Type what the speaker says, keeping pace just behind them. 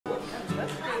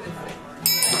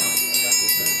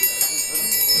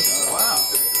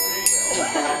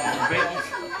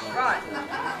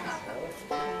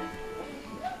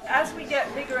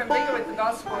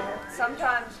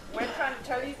sometimes we're trying to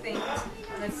tell you things,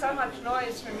 and there's so much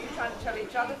noise from you trying to tell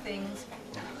each other things.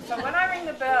 So when I ring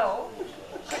the bell,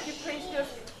 could you please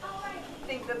just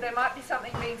think that there might be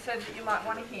something being said that you might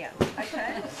want to hear,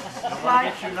 okay?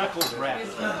 Get your knuckles wrapped.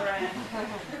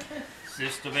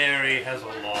 Sister Mary has a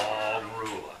long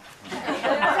ruler.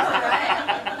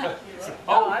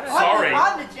 Sorry.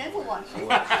 I'm the gentle one.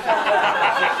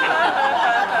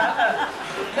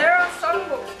 There are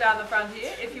songbooks down the front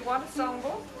here. If you want a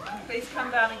songbook, please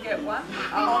come down and get one.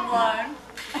 On loan.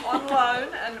 On loan,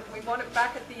 and we want it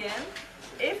back at the end.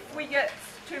 If we get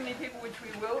too many people, which we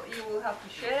will, you will have to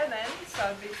share then,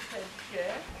 so be prepared to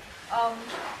share.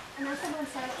 And there's some on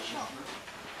sale at the shop.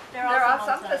 There are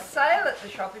some for sale at the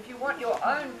shop. If you want your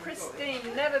own pristine,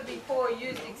 never before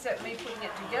used except me putting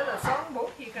it together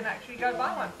songbook, you can actually go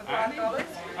buy one for $5.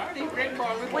 I only read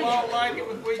my little old lady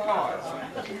with weak eyes.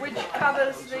 Which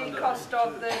covers the cost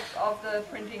of the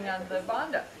printing and the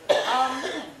binder.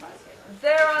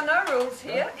 There are no rules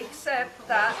here except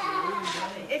that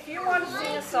if you want to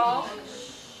sing a song,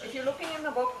 if you're looking in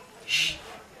the book, shh.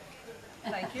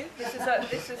 Thank you. This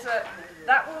is a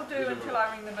that will do until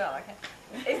I ring the bell, okay?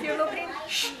 If you're looking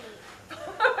shh.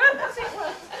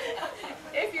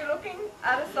 If you're looking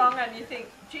at a song and you think,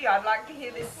 gee, I'd like to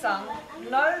hear this sung,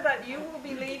 know that you will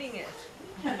be leading it.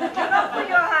 Do not put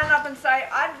your hand up and say,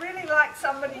 I'd really like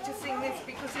somebody to sing this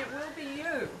because it will be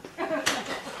you.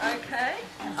 Okay?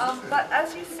 But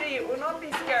as you see, it will not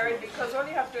be scary because all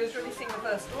you have to do is really sing the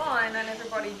first line and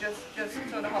everybody just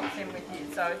sort of hops in with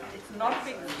you. So it's not a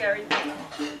big scary thing.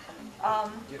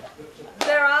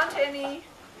 There aren't any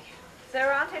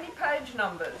page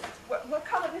numbers. We'll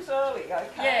cover this early, okay?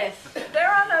 Yes. There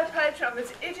are no page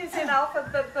numbers. It is in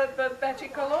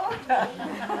alphabetical order.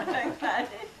 Okay?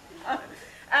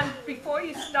 And before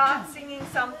you start singing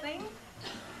something,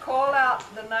 call out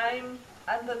the name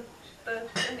and the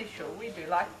initial. We do,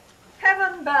 like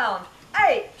Heaven Bound,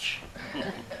 H.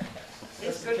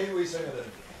 It's good. Kiwi singer then.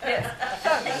 Yes. So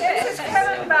this is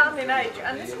Heaven Bound in H,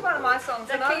 and this is one of my songs.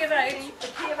 The Key of H. The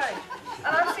Key of H.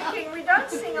 And I was thinking, we don't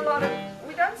sing a lot of,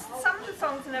 some of the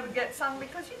songs never get sung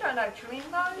because you don't actually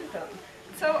know them.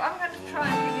 So I'm going to try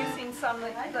and you sing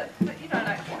something that you don't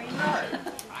actually know.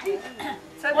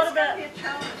 So this is going to be a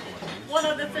challenge. One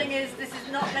other thing is, this is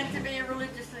not meant to be a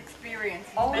religious experience.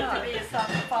 It's meant to be a song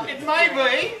of fun. It may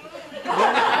be.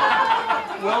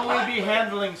 Will we be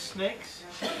handling snakes?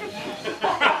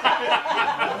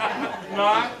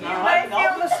 No. You may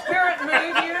feel the spirit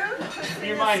move you to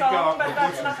sing a song, but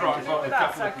that's nothing to do with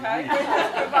us, okay? We're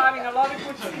just providing a lot of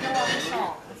good sing-along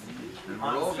songs. And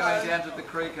we're all going down to the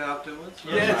creek afterwards.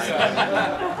 Yes.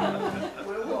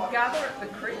 We'll gather at the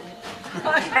creek.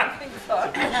 I don't think so.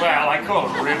 Well, I call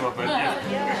it a river, but yeah.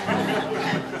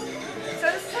 So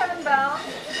this is Heaven Bound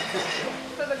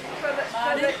for the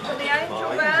angel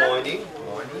band.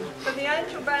 For the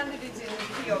angel band, it is in the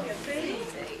key of C.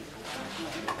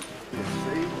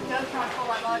 Don't try to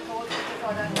follow my chords because I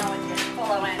don't know it yet.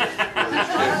 Follow Anne.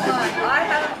 I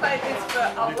haven't played this for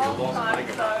a long time,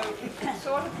 so you can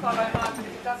sort of follow mine, but if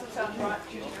it doesn't sound right,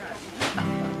 choose your own.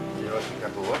 Yeah, I picked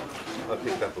up a what? I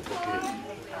picked up a book here.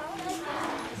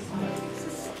 This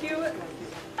is Stuart.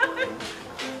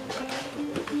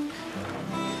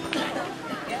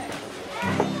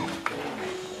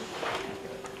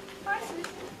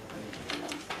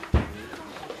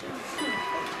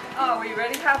 Are we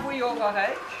ready? Have we all got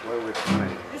H? Where we're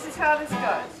playing. This is how this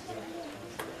goes.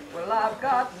 Well, I've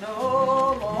got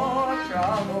no more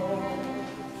troubles.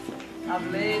 I've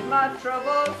laid my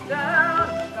troubles down.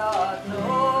 I've got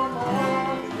no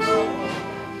more troubles.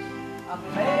 I've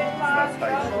laid my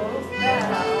troubles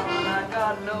down. I've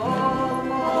got no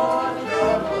more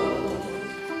troubles.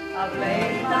 I've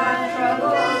laid my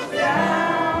troubles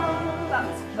down.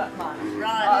 That's mine.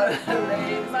 Right. I've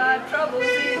laid my troubles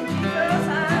in Jesus'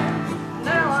 hands.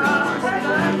 Now I'm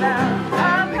heaven bound.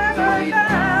 I'm heaven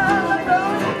bound. I'm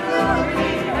going to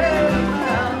glory. Heaven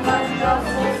bound. That's the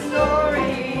gospel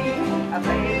story. I've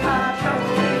laid my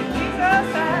troubles in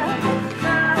Jesus' hands.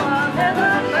 Now I'm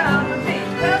heaven bound. I'm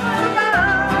heaven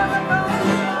bound. I'm going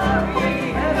to glory.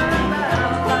 Heaven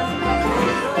bound. That's the gospel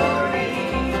story.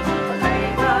 I've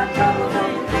laid my troubles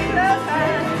in Jesus'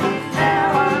 hands. Now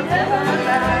I'm heaven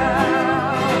bound.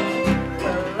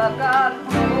 Well, I've got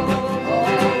no more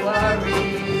worries.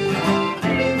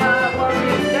 Lay my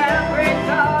worries down, great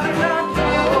God, I've got no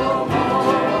more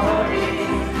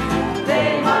worries. Lay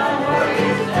my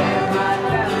worries down,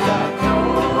 I've got no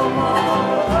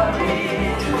more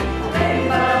worries. Lay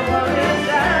my worries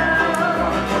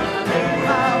down, lay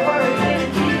my worries in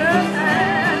Jesus'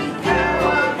 hands. Now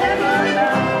I'm heaven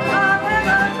bound, I'm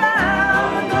heaven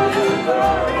bound, I'm going to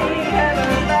glory,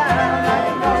 heaven bound.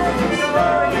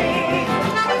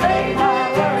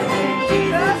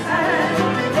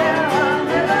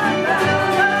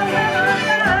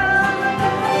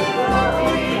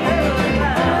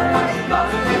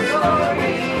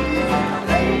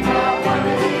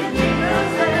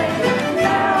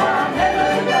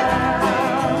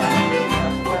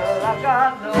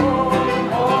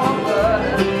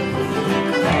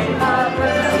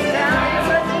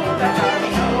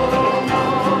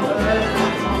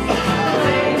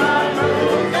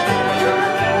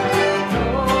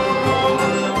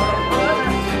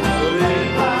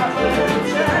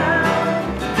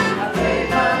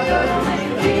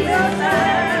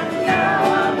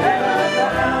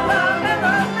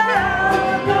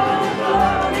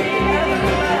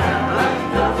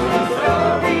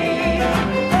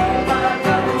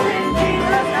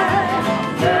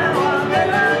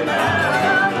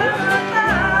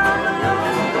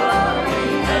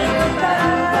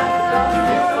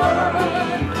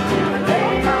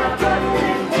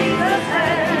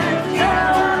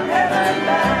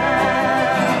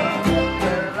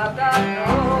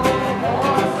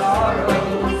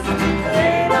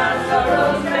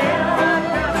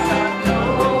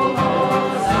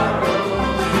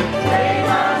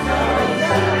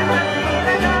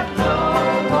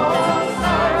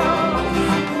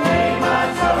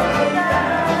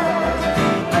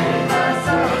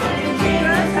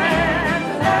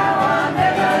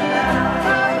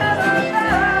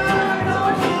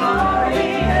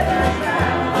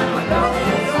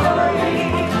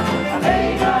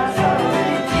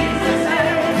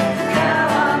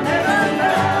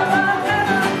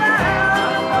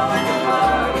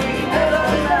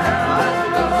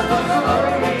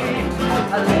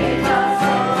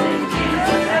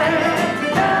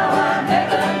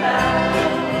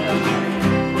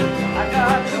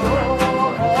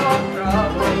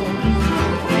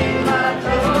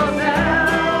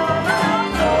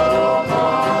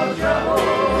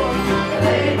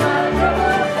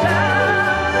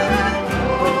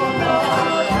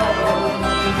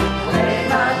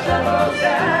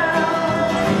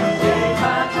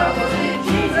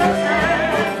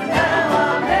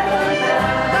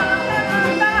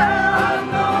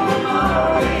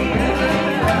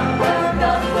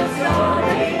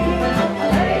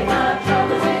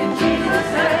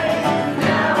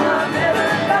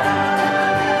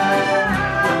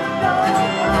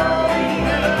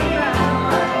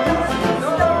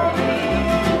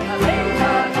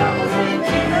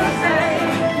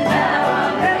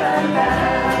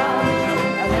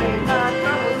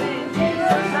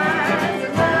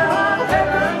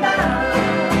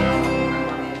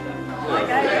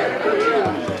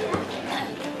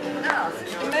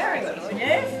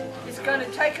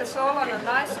 us all on a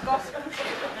nice gospel ship.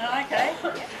 Okay.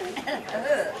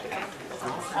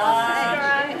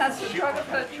 Joanne has the drug of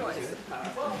her choice.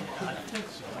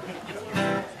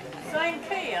 Same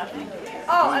key, I think.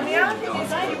 Oh, and the other thing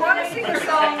is, if you want to sing a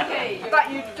song,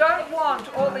 but you don't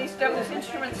want all these devil's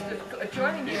instruments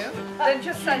joining you, then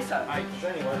just say so.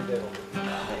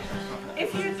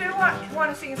 If you do want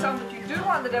to sing a song, but you do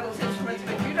want the devil's instruments,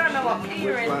 but you don't know what key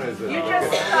you're in, you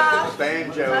just start,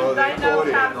 banjo and or the they know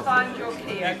how to accordion. find your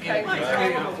key, okay?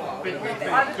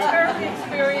 Either terribly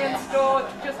experienced or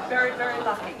just very, very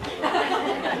lucky.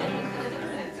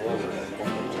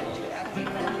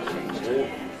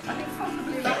 I think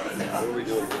possibly lucky. What are we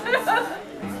doing? What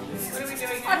are we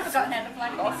doing now? I've forgotten how to play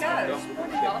the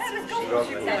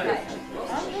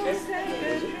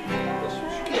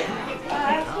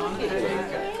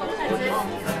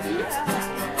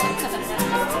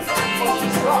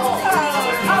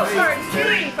Oh, sorry, C.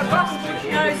 Forgotten to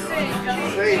know C.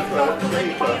 C first, C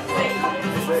first.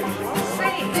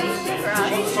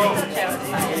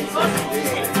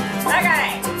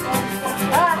 Okay.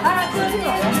 I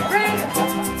couldn't breathe,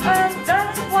 and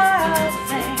that's why I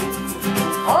sing.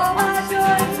 All my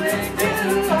joy with you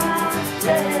I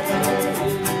share.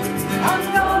 I'm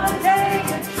gonna take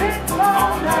a trip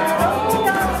on that old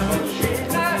gospel ship.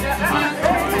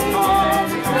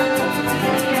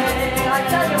 I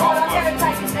tell you what, I'm gonna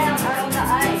take it down on the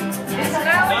A. It's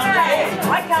now an A.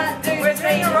 I can't do We're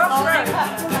doing a rock road.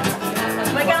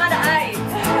 We're going to A.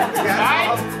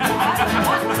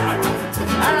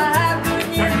 I have good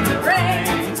news to bring,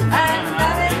 and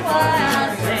that is why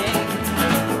I sing.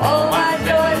 All my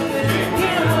joy with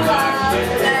you I'll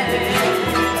share.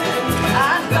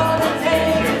 I'm gonna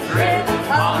take a trip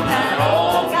on that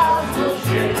old gospel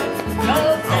ship, go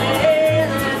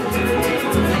sailing through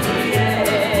the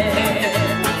air.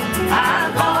 I'm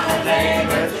gonna take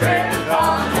a trip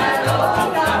on that old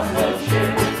gospel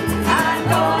ship. I'm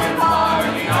going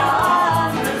party on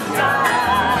the sky.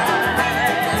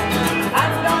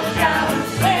 I'm gonna shout and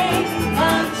sing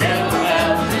until the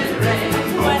bells did ring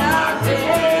when I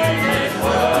bid this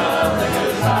world a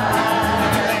goodbye.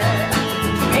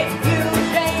 If you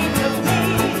change of me,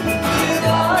 you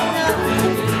got nothing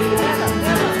to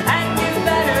do, and you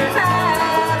better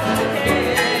have a care.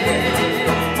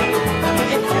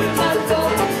 If you must go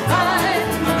behind,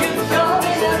 you show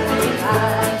me nothing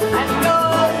behind, and go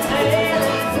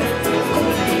sailing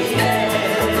through the air.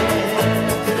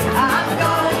 I'm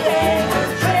gonna take a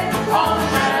trip on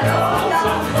that old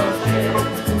gospel ship.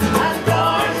 I'm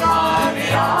going far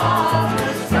beyond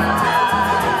the sky.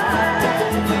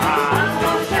 I'm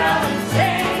gonna shout and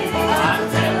sing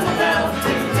until the bells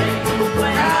do ring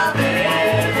when I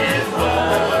bid this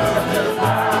world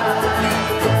goodbye.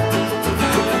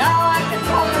 Now I can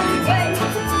hardly wait.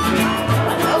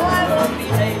 I know I won't be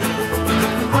late.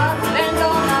 I'll spend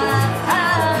all my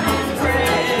time in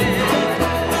prayer.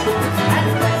 And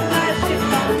when my ship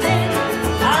comes in,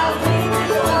 I'll leave this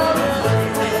world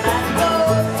when I go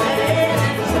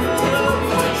sailing through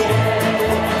the air.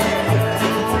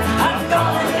 I'm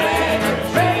gonna take a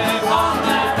trip on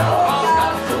that old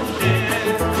gospel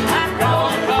ship. I'm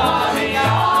going far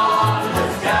beyond the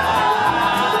sky.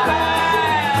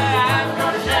 I'm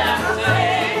gonna shout and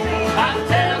sing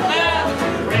until the bells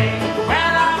ring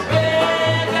when I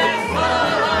bid this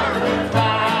world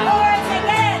goodbye. Chorus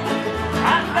again.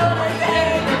 I'm gonna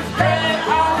take a trip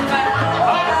on that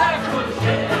old gospel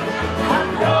ship. I'm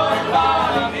going far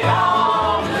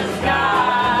beyond the sky.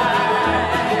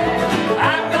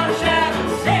 I'm gonna shout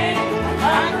and sing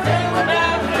until the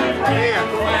bells ring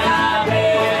when I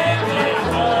bid this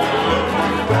world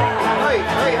goodbye. Hey,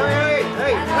 hey, hey, hey,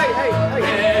 hey, hey, hey,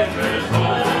 hey.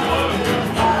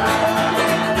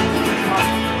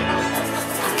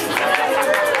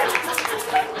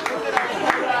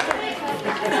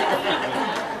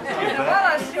 And while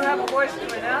I still have a voice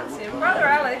to announce him, Brother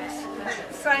Alex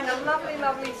sang a lovely,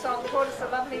 lovely song, taught us a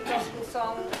lovely gospel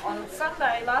song on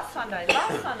Sunday, last Sunday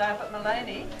up at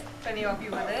Mullaney, if any of you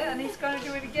were there, and he's going to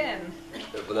do it again.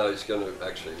 Well, no, he's going to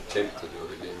actually attempt to do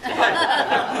it again.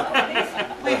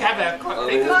 We have our I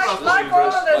mean, Like all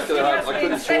of us, he has I been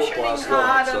couldn't talk sessioning last hard,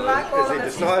 night, and so like all Has of he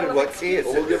us, decided what's here?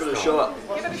 we'll give it a shot.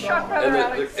 Give it a shot, Brother And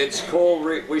Alex. it's called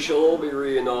We Shall All Be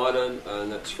Reunited,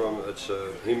 and it's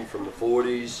a hymn from the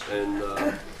 40s, and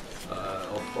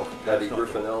off the Paddy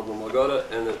Griffin album. I got it,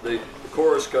 and the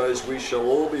chorus goes, "We shall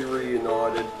all be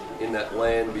reunited in that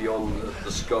land beyond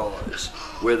the skies,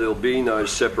 where there'll be no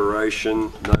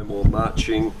separation, no more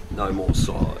marching, no more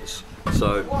sighs."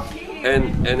 So What year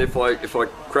And if I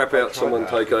crap out, someone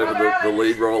take over the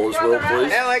lead role as well,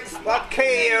 please. Alex, what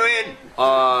key are you in?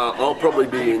 I'll probably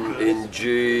be in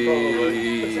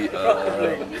G,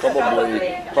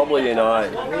 probably in A,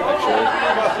 actually.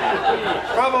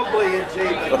 Probably in G,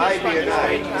 but maybe in A.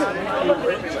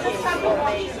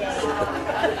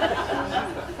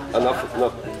 Enough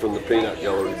from the peanut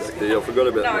gallery back there. I forgot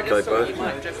about the capo.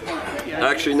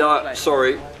 Actually, no,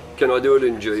 sorry. Can I do it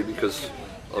in G because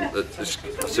it's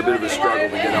a bit of a struggle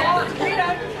to get up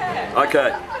there.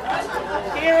 Okay.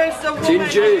 Here is the It's in woman.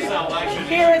 G.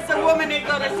 Here is the woman who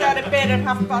got us out of bed at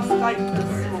 8:30.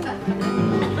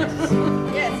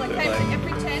 Yes, I came to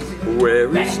every tent. Where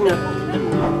is now?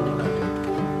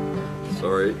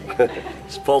 Sorry.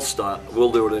 It's a false start.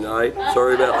 We'll do it in A.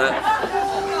 Sorry about that.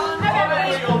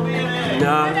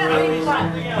 No.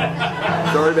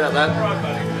 Sorry about that.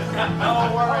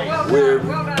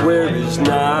 Where is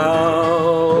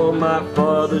now my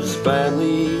father's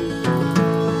family?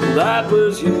 That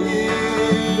was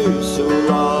here so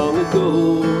long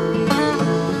ago.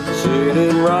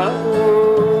 Sitting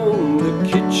round the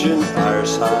kitchen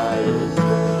fireside,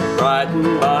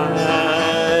 frightened by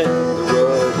the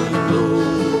ruddy glow.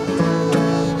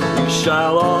 We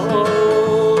shall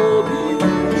all be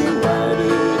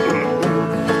reunited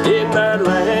in that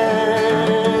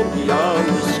land beyond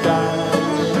the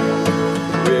skies,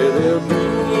 where there'll be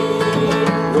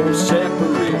no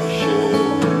separation,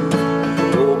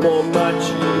 no more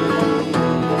matching,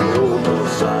 no more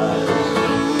sighs.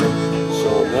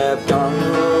 Some have gone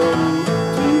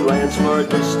to lands far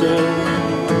distant,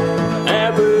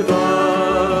 and with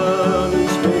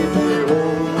others made their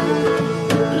home.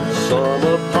 Some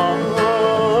upon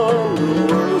the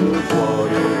world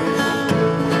waters,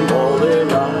 all their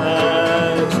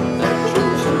lives have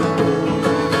chosen home.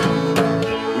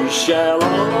 We shall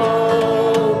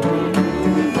all be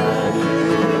united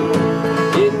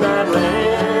in that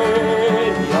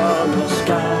land beyond the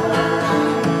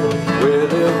skies, where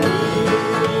there'll be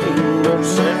no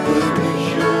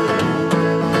separation,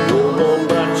 no more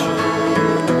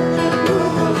matching, no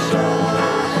more sighs.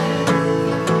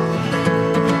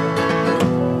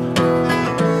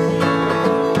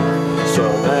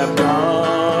 Some have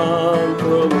gone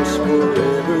from us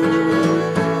forever,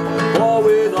 for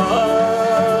with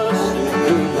us they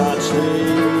could not stay.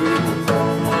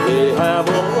 They have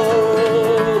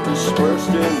all dispersed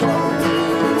in wonder,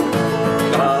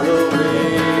 gone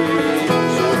away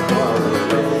so far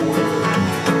away.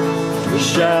 We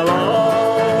shall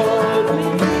all be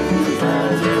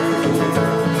united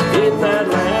in that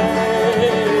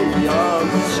land beyond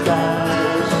the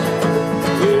skies,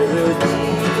 where there'll be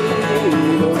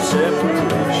no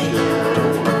separation,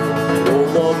 no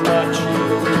more matching,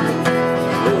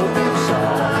 no more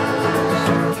sighs.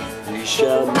 We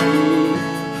shall meet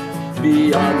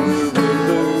beyond the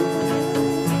river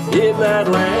in that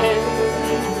land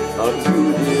of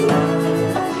true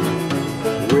delight,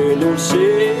 where no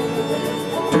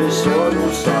sickness or no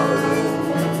sorrow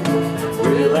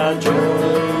will our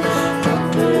joys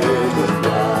never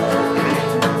fly.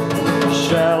 We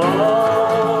shall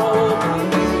all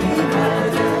be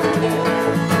united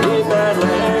in that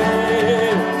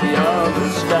land beyond the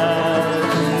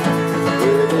skies,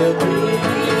 where there'll be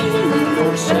no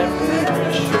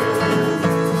separation,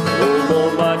 no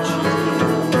more matching,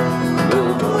 no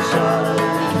more sighs.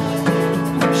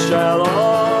 We shall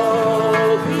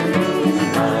all be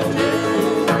united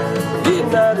in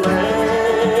that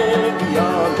land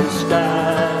beyond the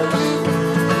skies,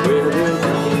 where there'll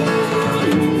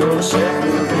be no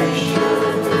separation,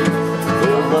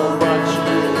 no more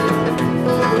matching,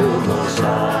 no more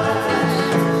sighs,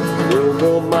 no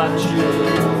more matching,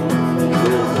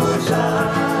 no more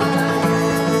sighs,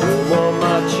 no more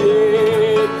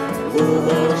matching, no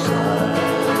more sighs.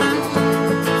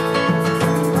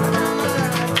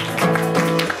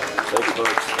 Thanks,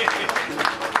 folks.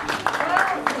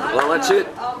 Well, that's it.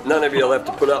 None of you will have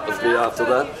to put up with me after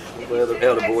that. We're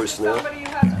out of voice now. Somebody who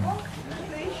has books,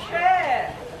 please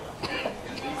share.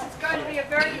 It's going to be a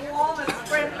very warm and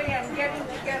friendly and getting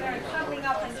together and coming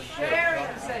up and sharing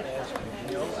session.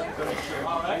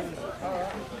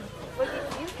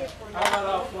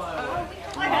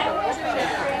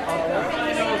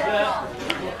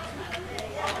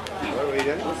 What are we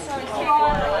doing?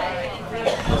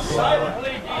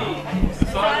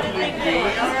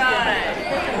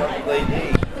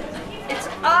 It's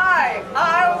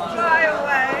I'll fly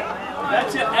away.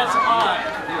 That's it, that's I.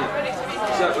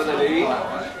 Is that with an E?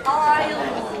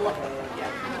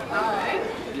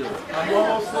 I'm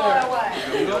almost Fly there. away.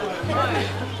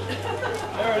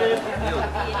 There it is.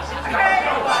 Okay.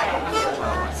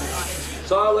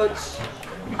 Silence.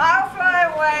 I'll fly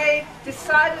away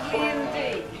Decidedly in D.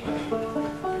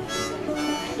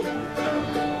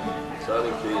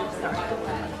 Deciding key.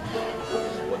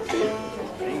 What key?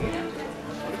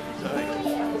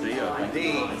 D.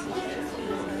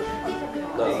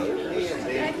 No. D and D,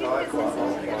 I quite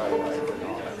long way.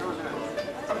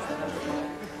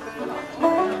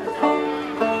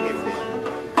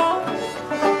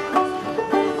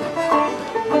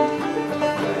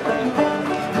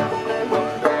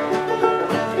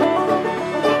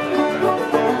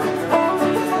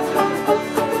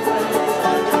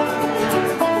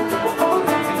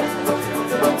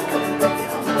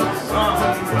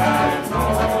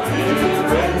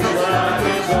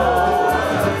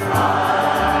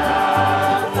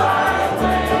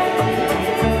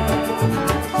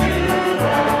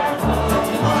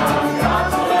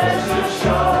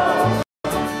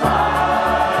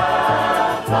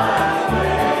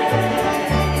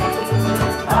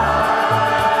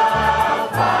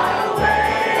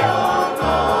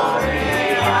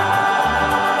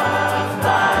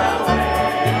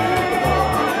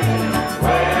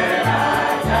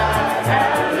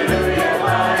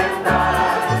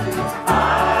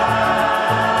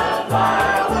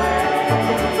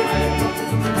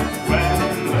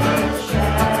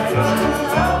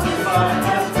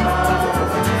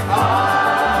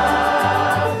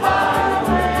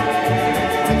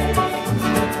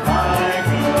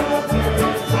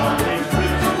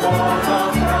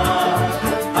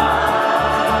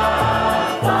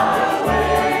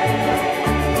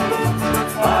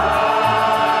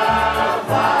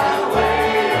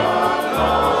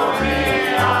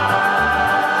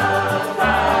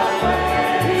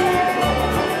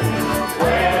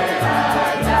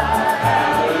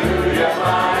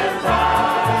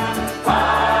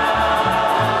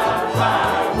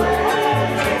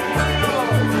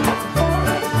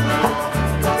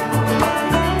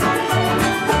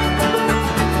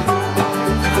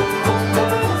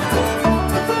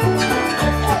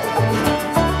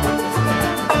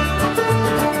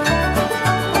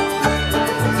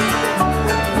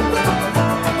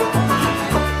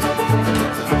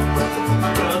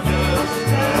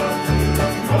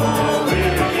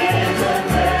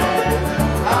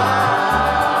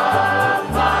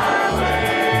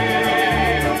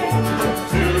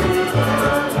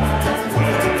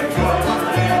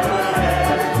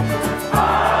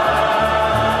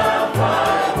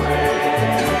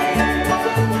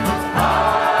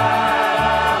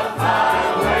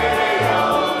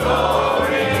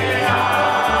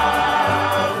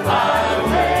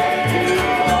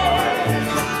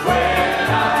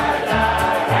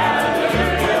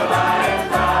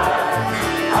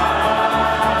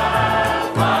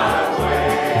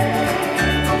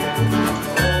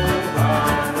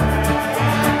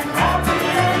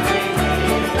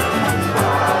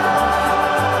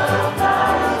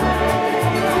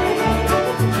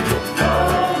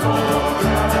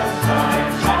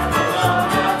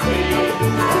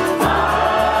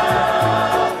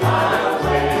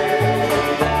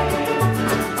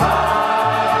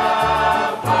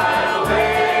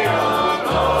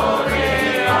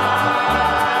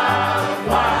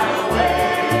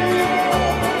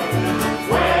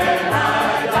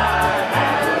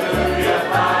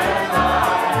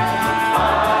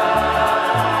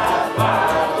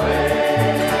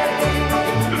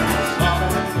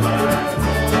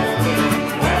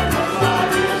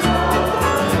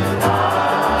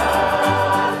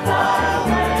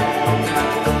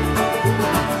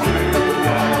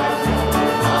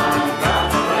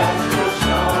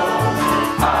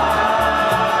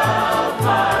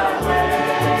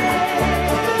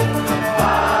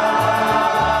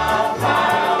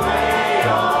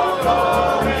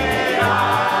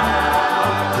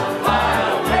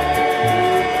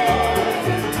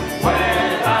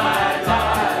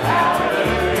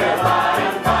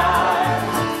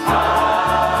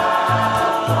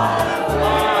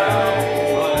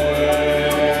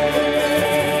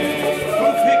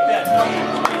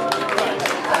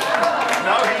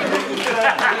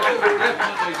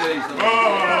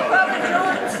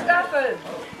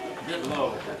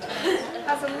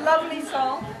 Has a lovely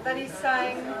song that he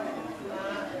sang.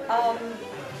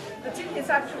 It's in his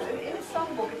actual, in his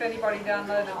songbook, if anybody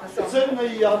downloaded the song. It's in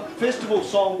the festival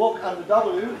songbook under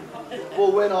W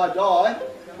for When I Die.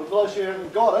 For those who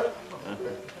haven't got it,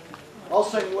 I'll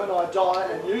sing When I Die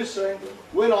and you sing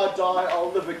When I Die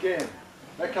I'll Live Again.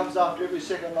 That comes after every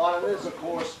second line, and there's a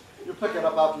chorus. You'll pick it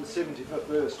up after the 75th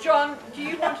verse. John, do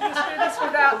you want to just do this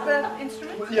without the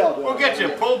instruments? Yeah, I'll do it. We'll get you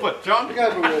a pulpit, John.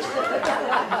 Go for this.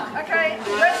 Okay,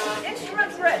 rest,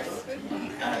 instruments rest.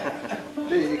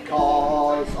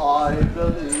 because I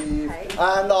believe.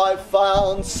 And I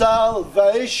found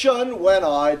salvation when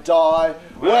I die.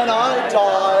 When I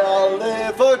die, I'll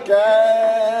live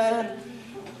again.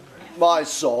 My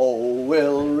soul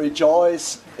will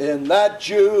rejoice in that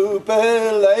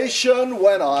jubilation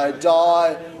when I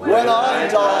die. When I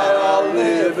die, I'll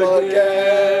live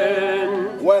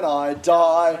again. When I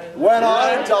die,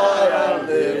 I'll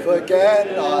live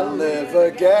again. I'll live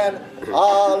again.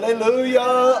 Hallelujah,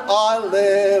 I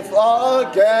live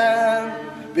again.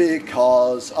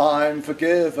 Because I'm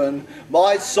forgiven,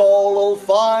 my soul will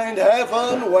find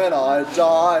heaven when I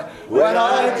die. When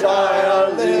I die,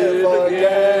 I'll live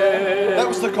again. That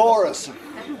was the chorus.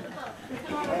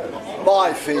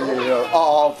 My fear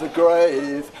of the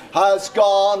grave has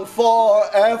gone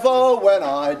forever when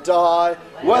I die.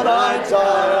 When I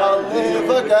die, I'll live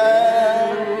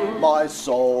again. My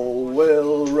soul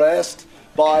will rest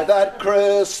by that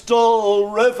crystal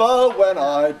river when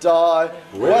I die.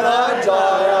 When I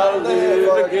die, I'll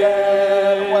live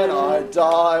again. When I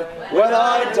die,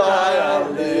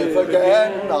 I'll live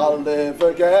again. I'll live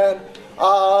again.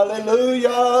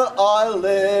 Hallelujah, I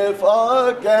live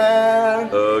again.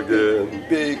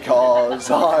 Because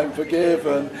I'm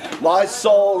forgiven, my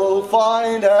soul will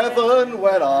find heaven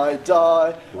when I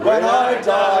die. When I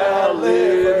die, I'll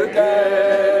live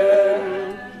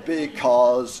again.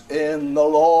 Because in the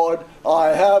Lord I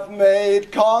have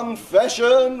made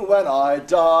confession when I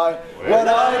die. When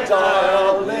I die,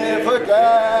 I'll live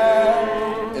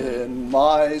again. In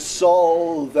my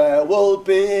soul there will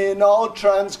be no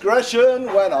transgression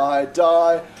when I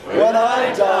die. When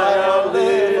I die, I'll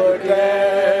live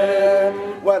again.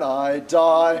 When I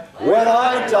die,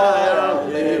 I'll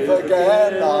live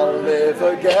again. I'll live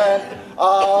again.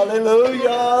 Hallelujah,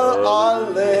 I'll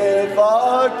live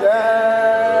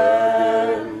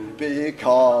again.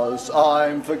 Because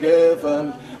I'm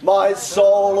forgiven, my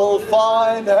soul will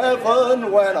find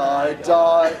heaven when I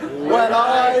die. When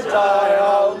I die,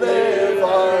 I'll live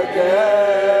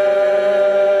again.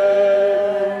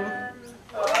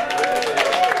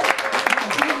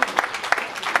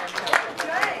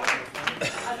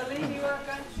 I believe you are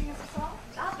going to sing us a song.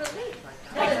 I believe.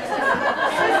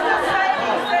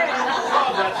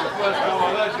 That's the first time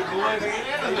I've heard you believing in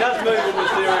anything. He does move in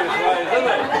mysterious ways,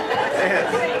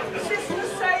 doesn't Sister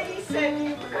Sadie said you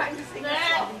were going to sing a song.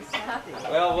 he?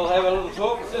 Well, we'll have a little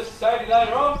talk with Sister Sadie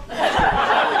later on.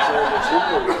 As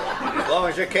long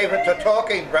as you keep it to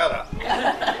talking, brother.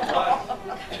 Right.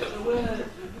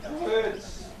 The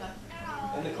words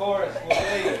in the chorus will be,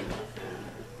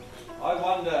 I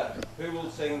wonder who will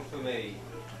sing for me.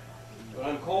 When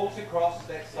I'm called to cross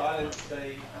that silent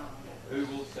sea, who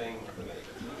will sing for me?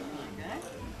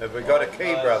 Have we got a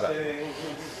key, brother? I sing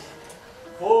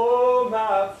for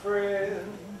my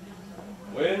friend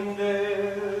when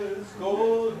there's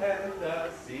cold hand I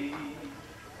see.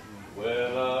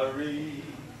 When I reach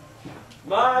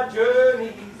my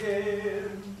journey's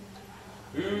end,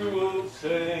 who will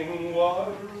sing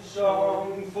one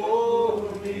song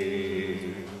for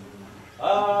me?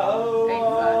 I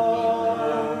wonder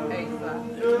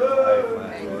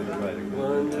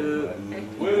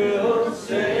will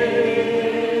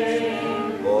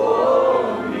sing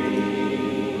for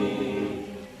me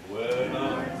when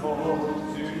I'm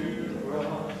called to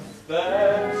cross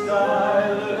that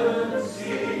silent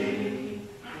sea.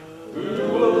 Who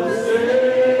will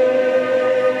sing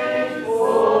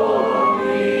for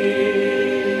me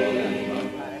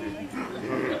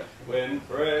when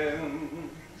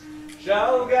friends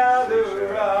shall gather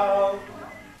round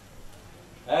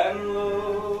and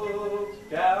look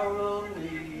down on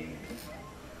me?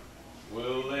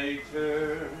 Will they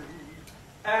turn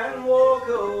and walk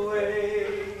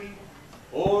away,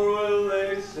 or will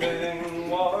they sing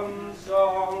one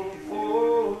song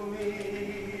for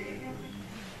me?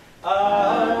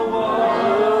 I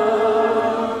wonder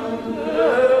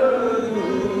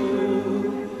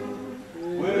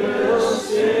who will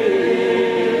sing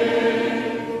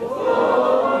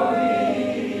for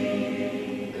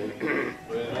me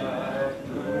when I've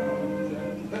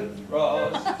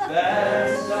crossed that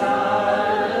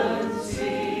silent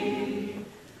sea.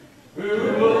 Who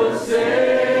will sing?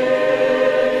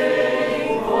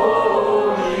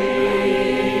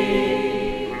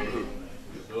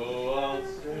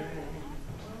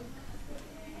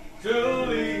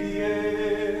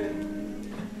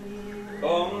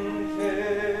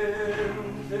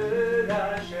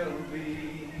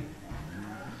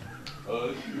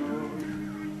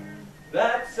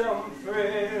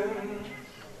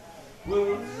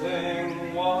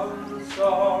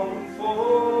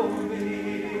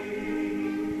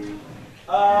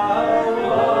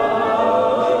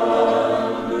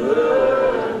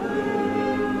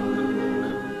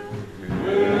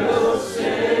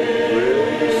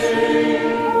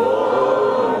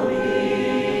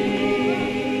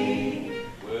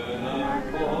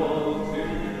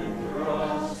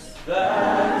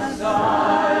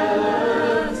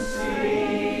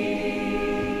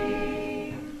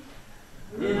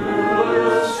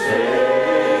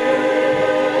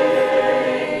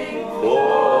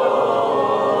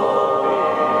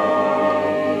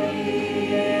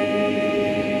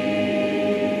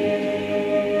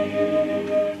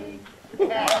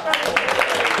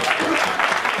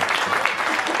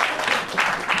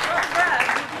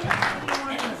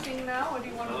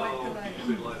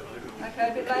 Okay,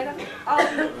 a bit later.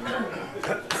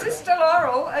 Sister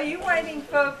Laurel, are you waiting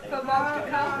for Mom to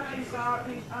come?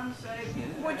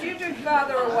 Would you do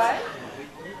Farther Away?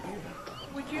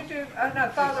 Would you do, no,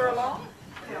 Farther Along?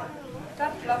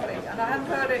 That's lovely, and I haven't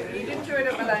heard it, you didn't do it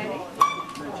at Mulaney.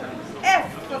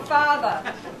 F for Father.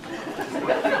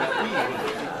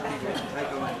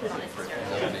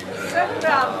 Settle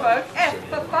down, folks. F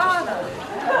for Father.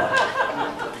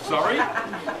 Sorry?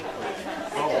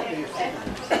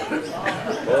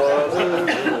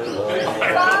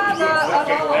 Father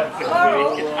along.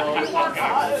 Laurel, you want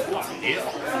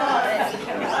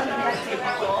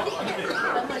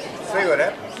See what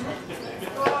happens.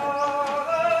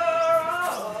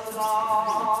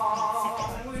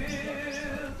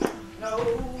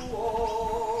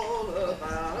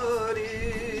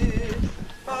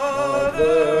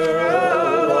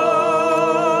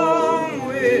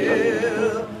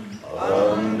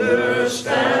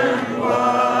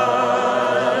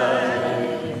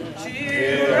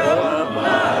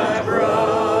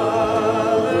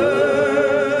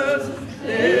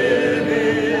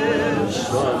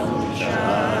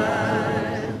 Sunshine.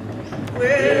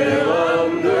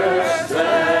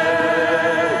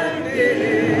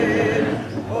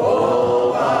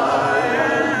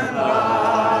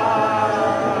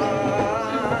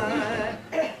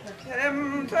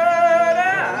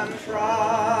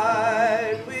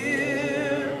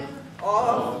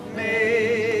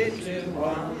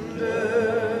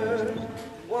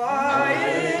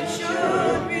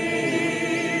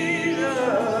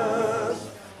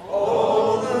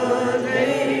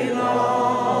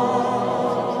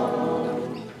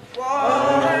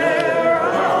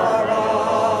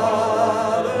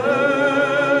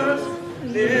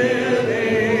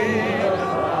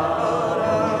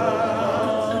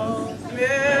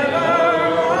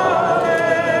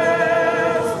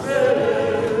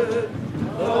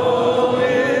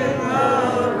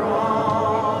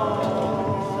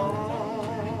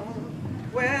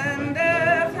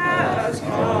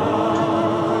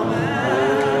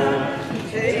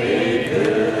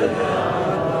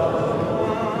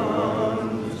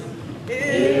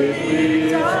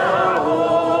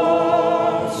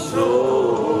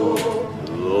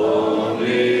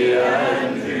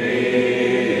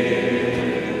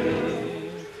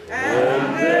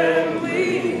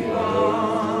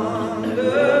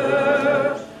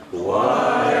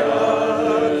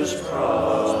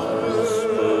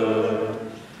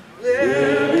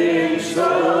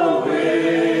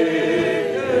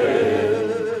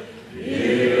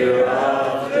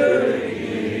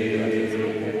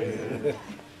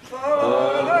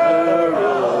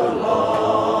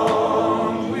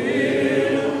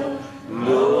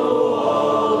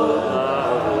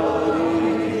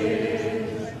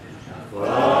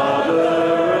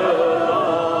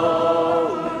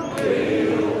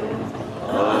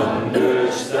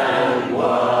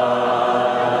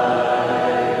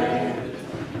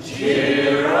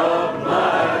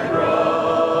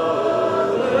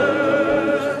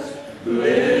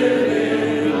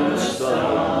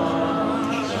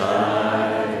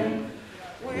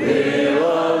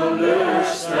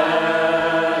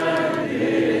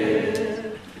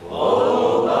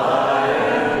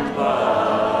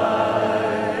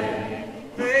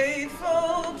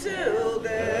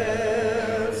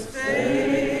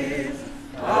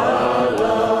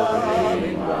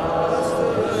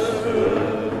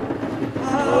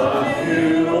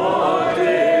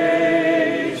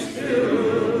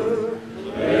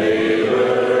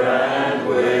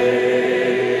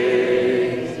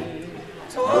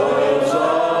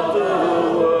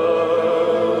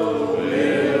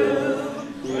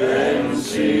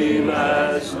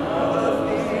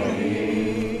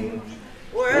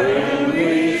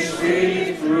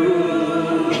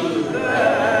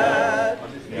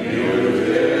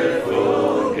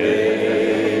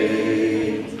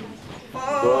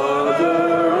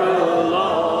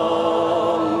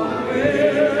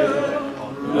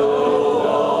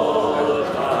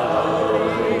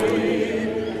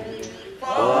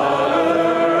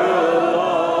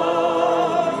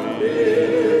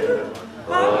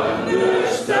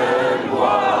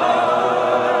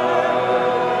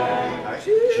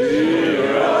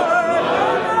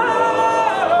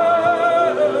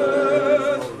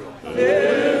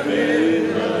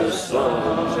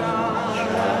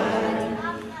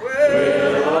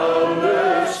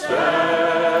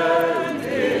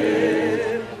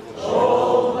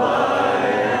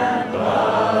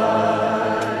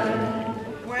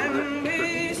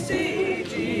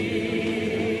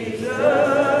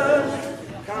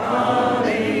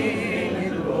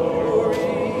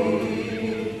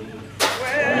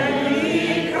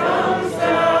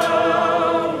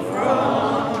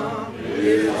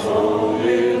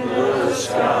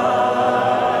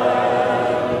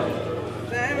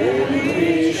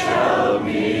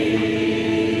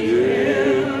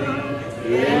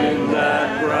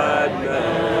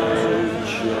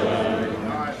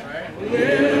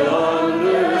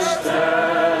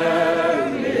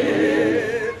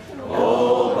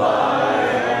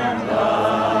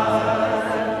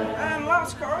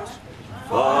 last chorus?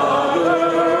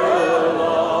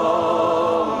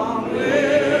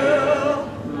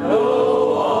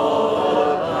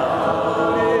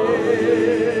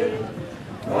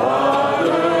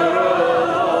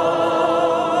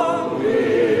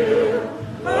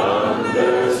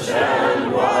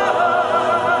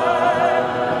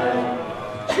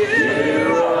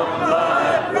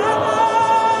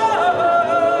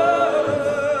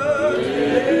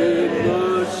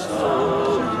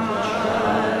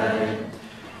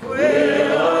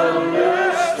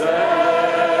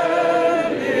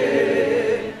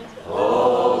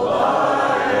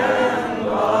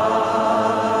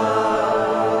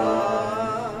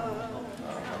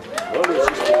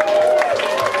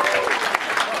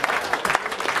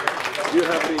 You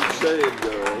have been saved,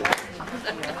 girl.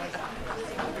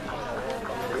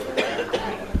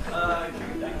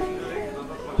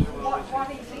 What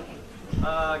are you thinking?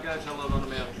 Go tell it on the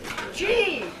mountain. G,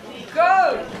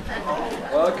 go!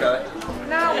 Okay.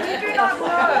 Now, we do not know.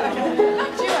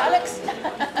 Not you, Alex.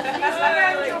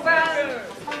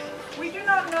 We do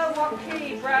not know what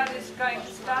key Brad is going to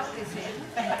start this in,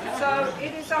 so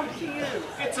it is up to you.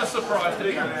 It's a surprise to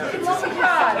you. It's a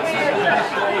surprise.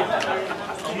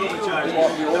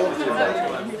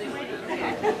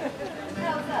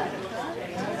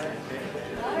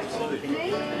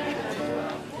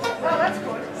 Well, that's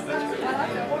good. I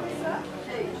like that. What is that?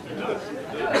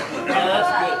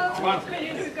 Can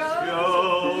you go?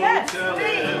 Yes,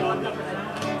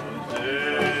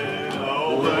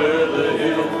 Over the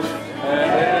hills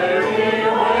and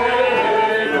everywhere,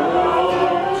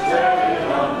 oh, tell it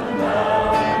on the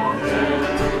mountains,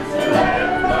 let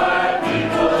my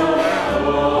people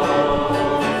go.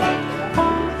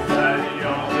 That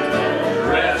yonder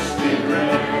resting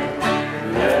rain,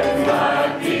 let my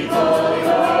people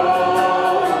go.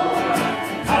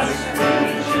 I speak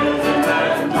the children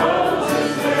that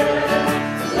Moses led,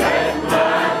 let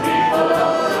my people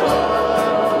go.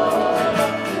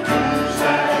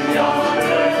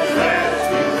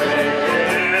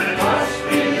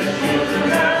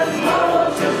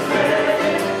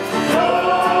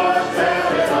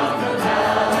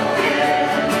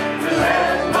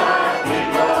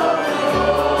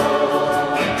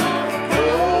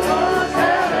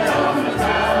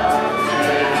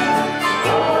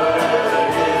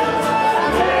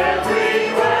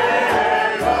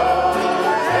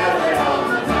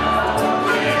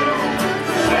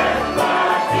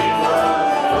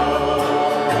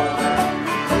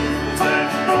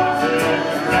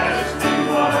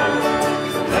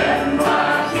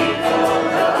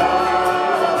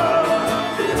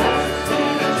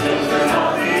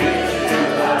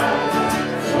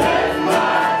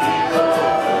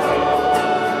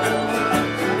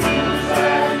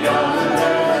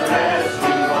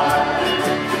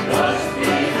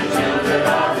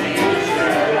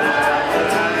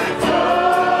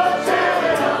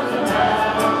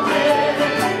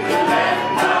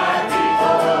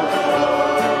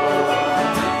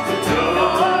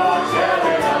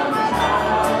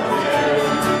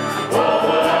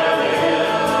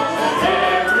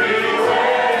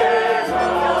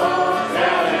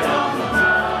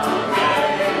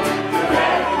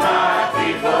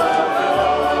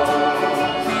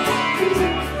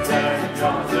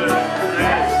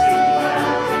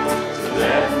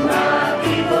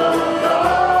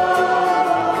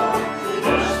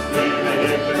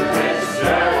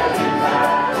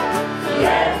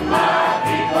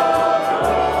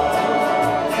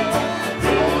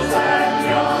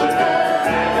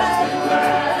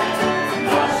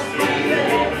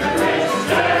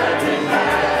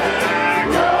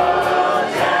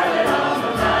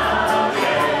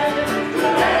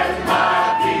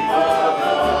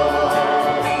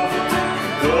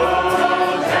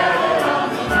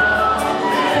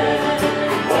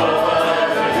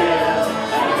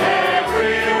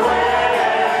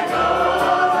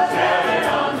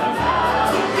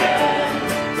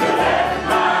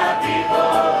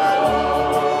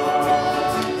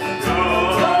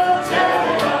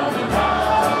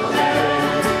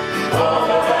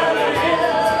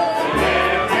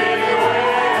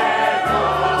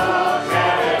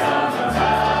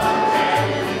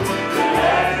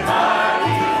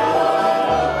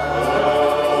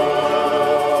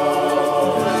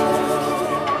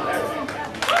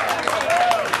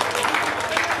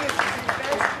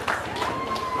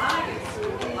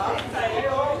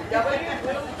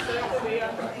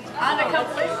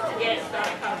 Unaccomplished.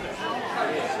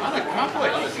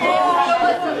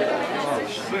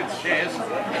 Good chairs.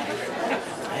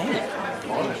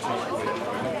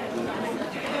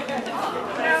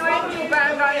 Now, Andrew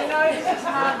Band, I know this is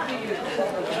hard for you.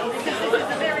 This is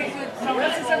a very good song.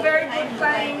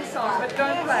 playing song, but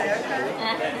don't play,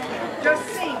 okay? Just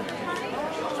sing.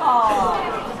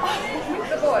 With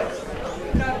the voice.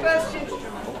 No, first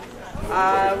instrument.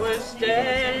 I was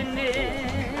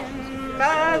standing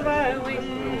by my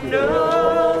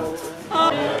window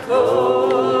on a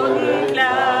cold and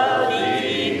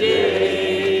cloudy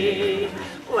day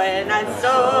when I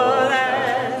saw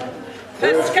that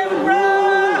bus come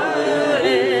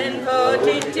rolling for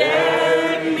to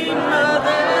take me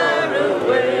mother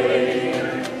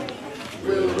away.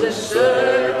 Will the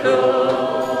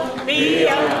circle be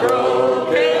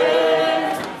unbroken?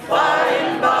 By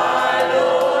and by,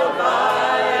 Lord,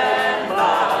 by and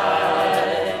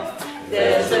by,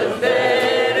 there's a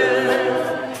better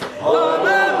home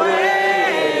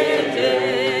awaiting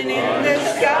in the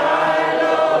sky,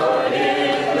 Lord,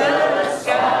 in the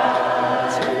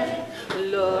sky.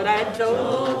 Lord, I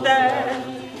told that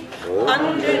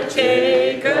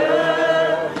undertaker,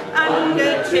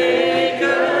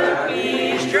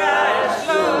 please drive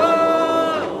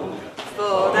slow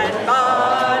for that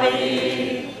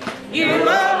body you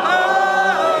are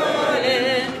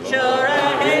holding. Sure, I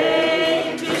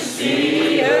hate to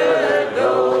see her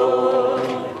go.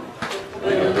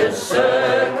 Will the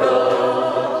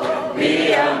circle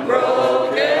be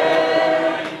unbroken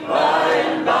by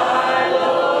and by,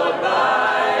 Lord,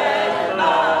 by and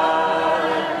by?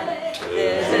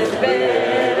 There's a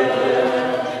better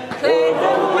place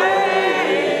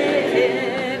awaiting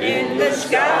in the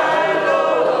sky,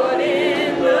 Lord,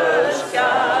 in the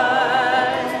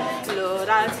sky. Lord,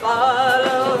 I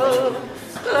follow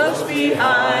close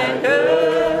behind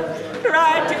her,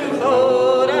 try to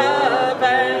hold up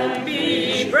and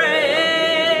be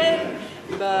brave,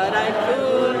 but I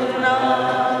could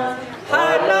not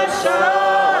hide my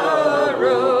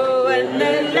sorrow, and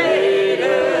then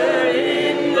later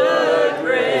in the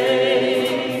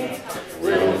grave.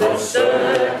 Will the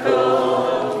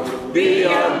circle be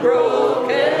unbroken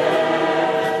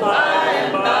by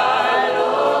and by,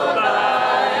 Lord,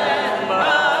 by and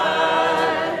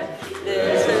by?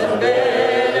 There's a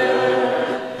better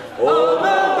home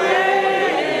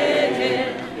awaiting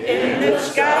in the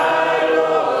sky,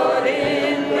 Lord,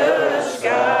 in the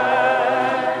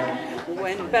sky.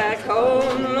 Went back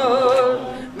home, Lord,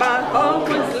 my home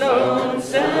was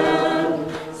lonesome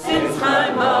since my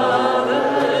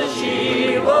mother,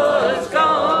 she was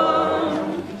gone.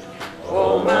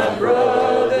 Oh, my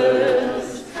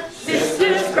brothers,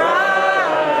 sisters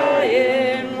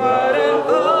crying, what a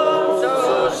home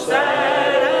so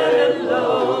sad and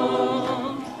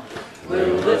alone.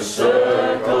 Will the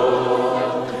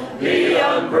circle be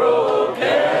unbroken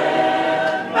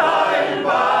by and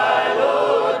by,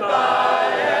 Lord,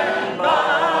 by and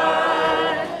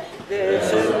by?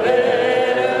 There's a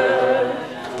better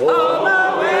home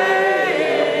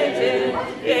awaiting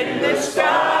in the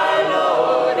sky,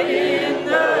 Lord, in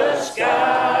the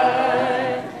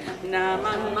sky. Now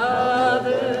my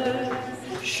mother,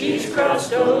 she's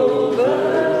crossed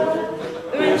over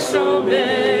when so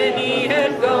many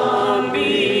had gone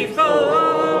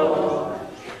before,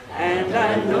 and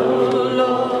I know,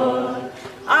 Lord,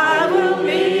 I will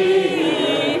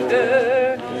meet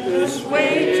her who's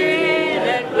waiting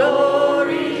at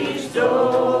glory's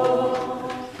door.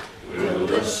 Will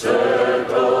the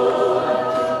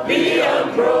circle be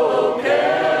unbroken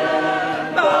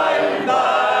by and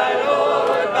by,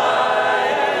 Lord, by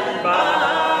and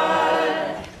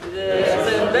by? There's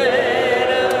a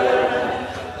better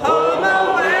home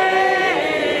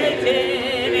awaiting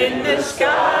in the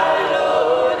sky,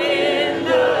 Lord, in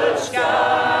the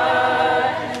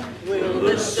sky. Will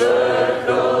the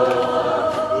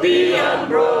circle be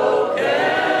unbroken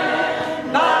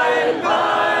by and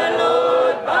by,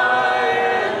 Lord, by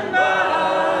and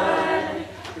by?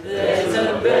 There's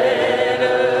a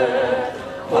better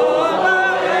home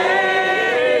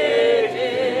awaiting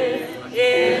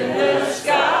in the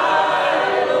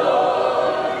sky,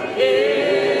 Lord,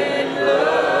 in the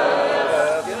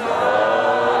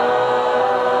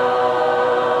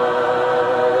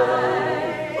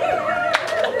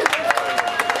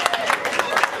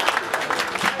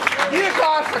You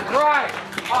guys are great.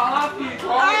 I love you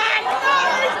guys.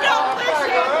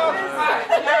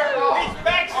 He's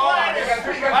backsliding.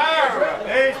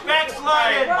 He's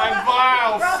backsliding. A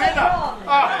vile sinner.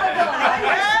 A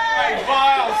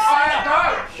vile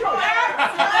sinner.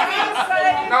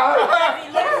 No.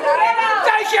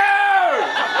 Thank you.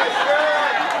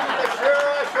 Sure,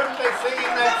 I shouldn't be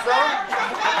singing that song.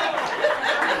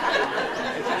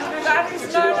 That is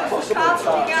known as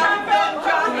casting out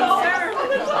Johnny Sarah.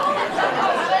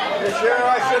 You sure I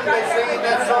shouldn't be singing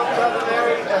that song, Brother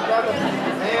Mary, Brother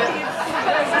Man?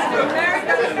 Mary, I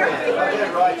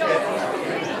did right, yes.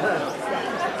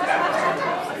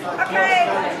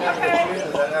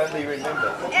 only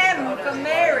remember. M for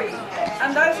Mary.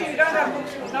 And those of you who don't have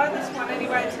books will know this one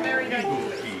anyway. It's Mary, don't you?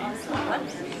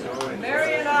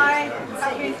 Mary and I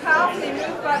have been powerfully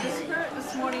moved by the Spirit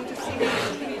this morning to sing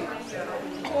this hymn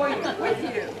for you,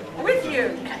 with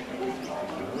you.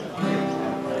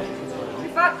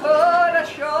 If I could, I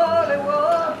surely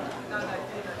would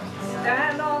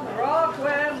stand on the rock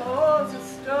where Moses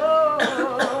stood.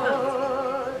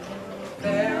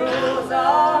 Pharaoh's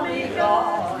army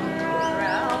gone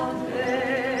around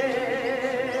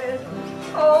it.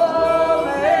 Oh,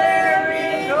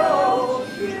 Mary, don't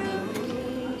you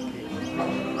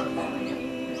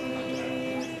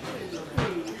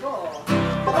weep.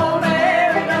 Oh,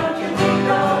 Mary, don't you weep,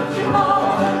 don't you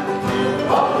mourn.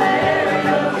 Oh, Mary,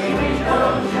 don't you weep,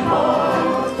 don't you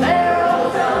mourn.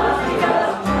 Pharaoh's army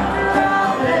gone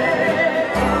around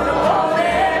it. Oh,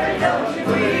 Mary, don't you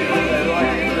weep.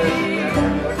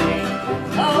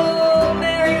 Oh,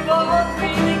 Mary, bore 3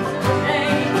 weeks of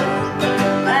shame,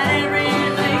 and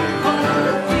everything for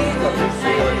Jesus'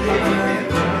 sake.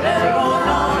 Pharaoh's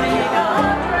army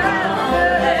gone around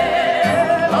it.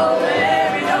 Oh,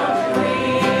 Mary, don't you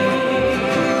weep.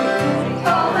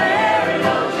 Oh, Mary,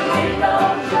 don't you weep,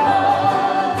 don't you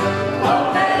mourn. Oh,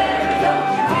 Mary, don't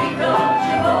you weep, don't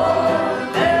you mourn.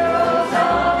 Pharaoh's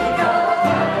army gone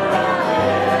around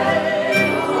it.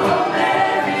 Oh,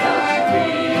 Mary, don't you weep.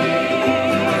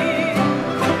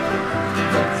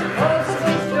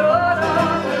 Moses stood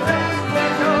on the rest of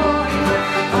Jordan,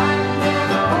 finding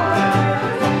the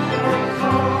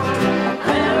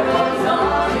Pharaoh's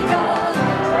army gone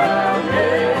around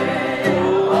it.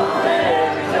 Oh,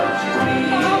 Mary, don't you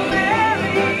weep. Oh,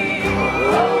 Mary.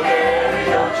 Oh, Mary,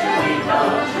 don't you weep,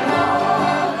 don't you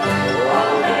mourn.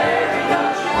 Oh, Mary,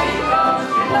 don't you weep, don't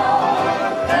you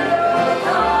mourn. Pharaoh's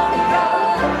army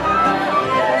gone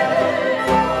around it.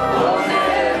 Oh,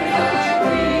 Mary, don't you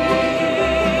weep.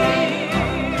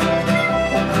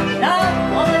 Not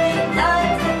one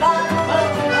night the Bible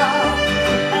was around,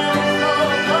 and so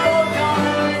broke on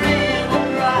the river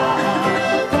dry.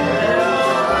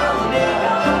 Pharaoh's army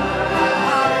gone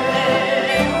around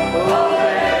it. Oh,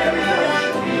 Mary, don't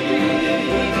you weep.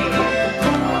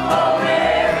 Oh,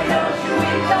 Mary, don't you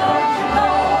weep, don't you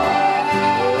mourn.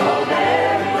 Oh,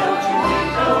 Mary, don't you weep,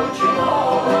 don't you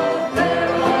mourn.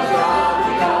 Pharaoh's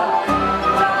army gone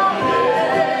around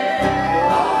it.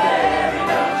 Oh, Mary,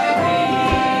 don't you weep.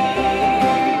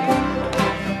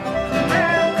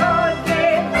 And God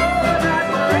gave Noah that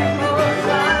rainbow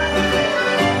sign,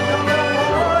 from the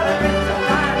water into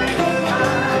fiery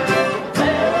fire.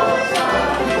 Pharaoh's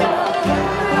army gone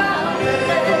around it.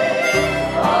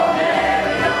 Oh,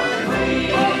 Mary, don't you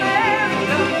weep. Oh, Mary, don't you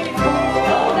weep.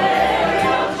 Oh, Mary,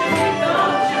 don't you weep,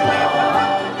 don't you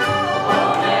mourn.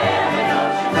 Oh, Mary,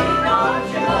 don't you weep, don't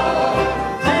you mourn.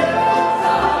 Pharaoh's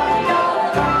army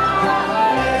gone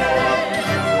around it.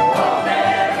 Oh,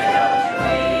 Mary, don't you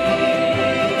weep.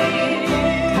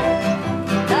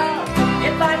 Now,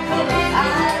 if I could,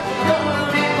 I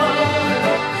surely would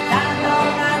stand on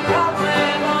that rock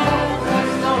where Moses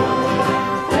stood.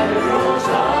 Pharaoh's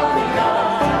army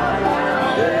gone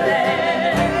around it.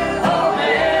 Oh,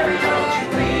 Mary, don't you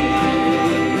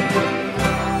weep.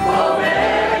 Oh,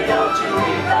 Mary, don't you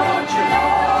weep, don't you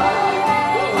mourn.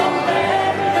 Oh,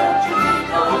 Mary, don't you weep,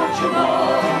 don't you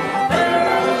mourn.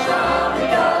 Pharaoh's army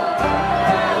gone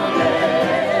around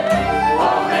it.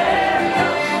 Oh, Mary,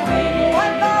 don't you weep.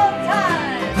 One more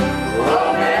time. Oh,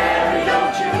 Mary,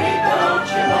 don't you weep, don't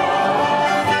you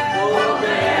mourn. Oh,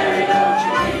 Mary, don't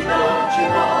you weep, don't you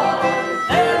mourn.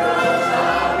 Pharaoh's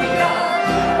army gone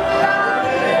around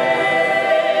it.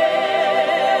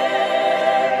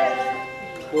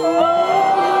 Oh,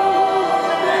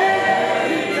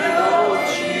 Mary, don't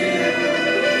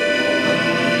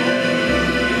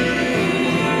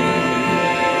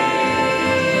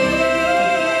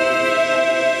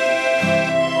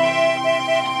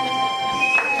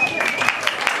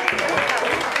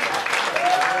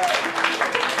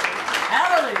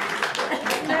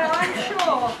Hallelujah. Now, I'm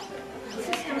sure,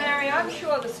 Sister Mary, I'm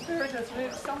sure the Spirit has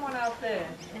moved someone out there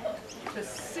to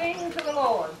sing to the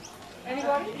Lord.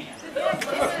 Anybody?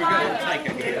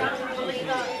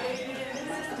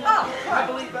 Oh,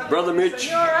 right. Brother Mitch.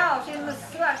 You're out in the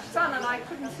sun and I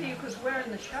couldn't see you because we're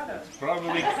in the shadows.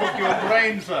 Probably cook your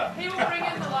brains up. He will bring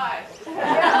in the light.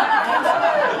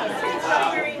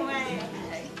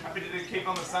 Happy to keep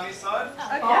on the sunny side?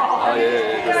 Okay. Oh, yeah.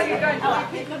 Yeah, you're going to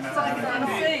keep on the sun and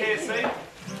Here, see. see?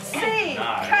 C, K,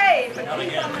 for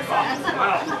keep on the sun.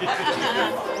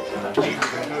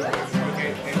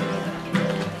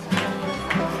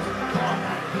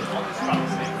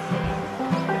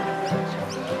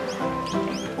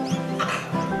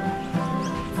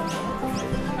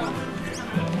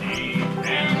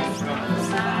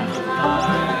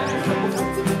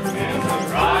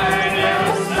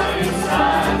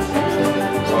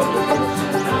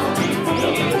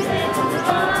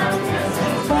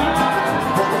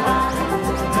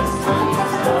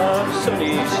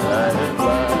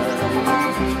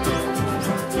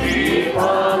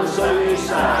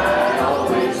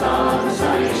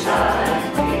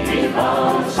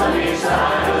 on the sunny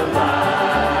side of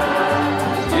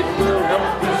life. It will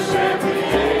help us every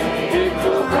day. It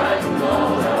will brighten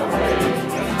all our way.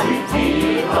 We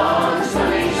keep on the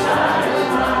sunny side of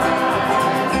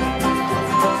life.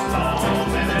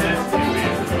 Storm and as we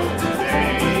will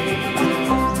today,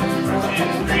 in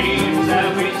dreams that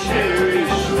we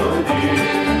cherish so dear.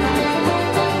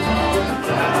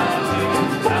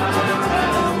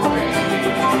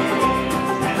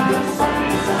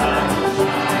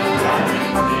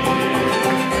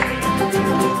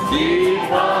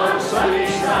 Keep on sunny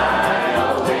side,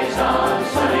 always on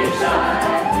sunny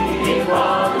side. Keep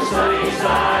on the sunny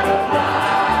side of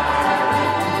life.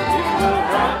 It will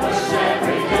help us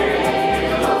every day.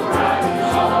 It will brighten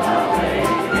all our way.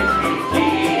 If we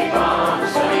keep on the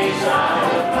sunny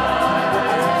side of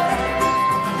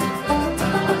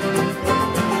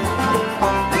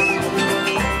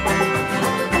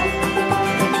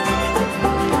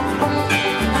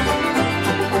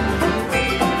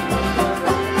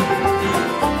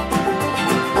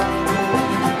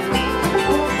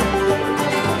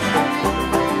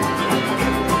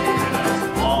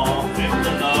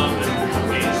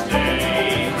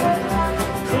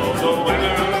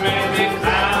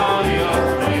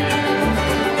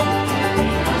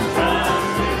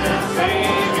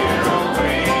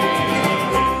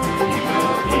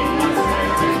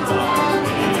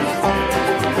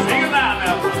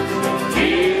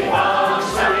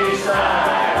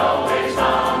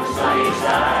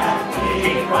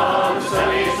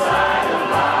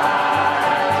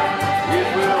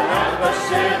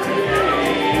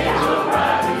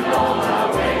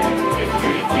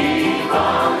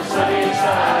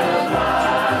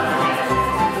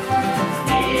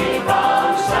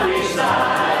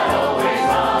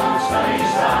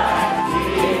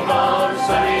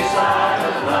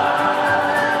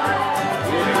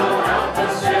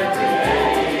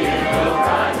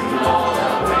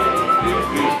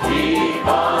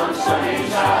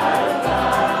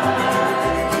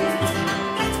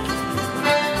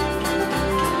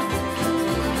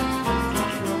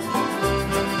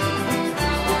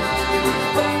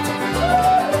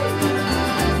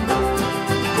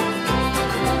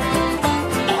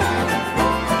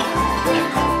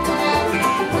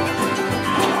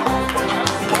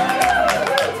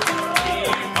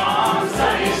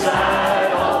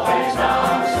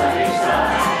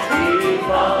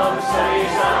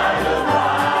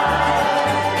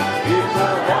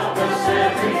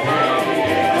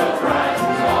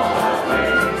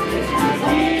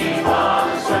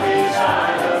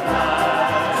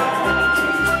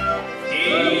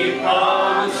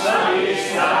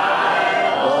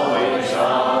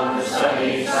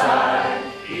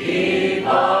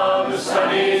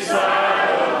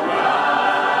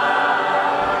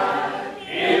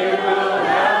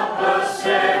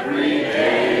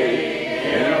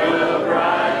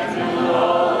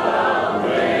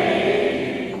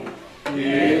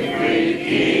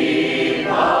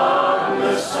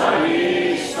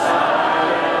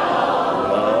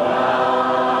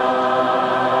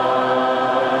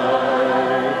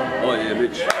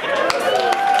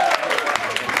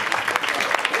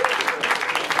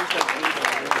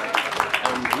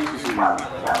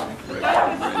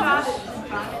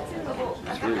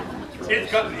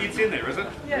It's in there, is it?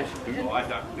 Yes. Oh, I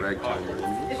don't. Ragtime.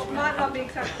 It might not be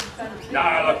exactly the same. No,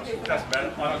 look, it doesn't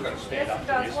matter. I'm not going to stand Yes, up it to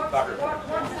does. this What's fucker.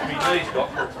 My knees,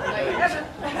 doctor.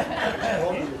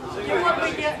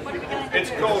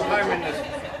 It's called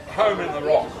Home in the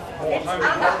Rock. Or Home in the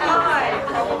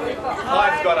Rock.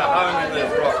 I've got a home in the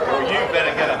rock. Or you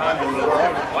better get a home in the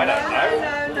rock. I don't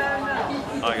know. No.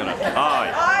 I got a home.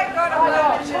 I got a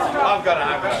home in this rock. I've got a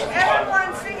home in the rock.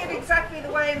 Everyone sing it exactly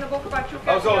the way in the book about your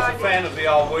I was always a fan of the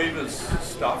old Weavers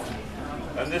stuff,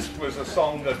 and this was a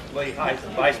song that Lee Hayes, the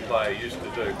bass player, used to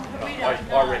do.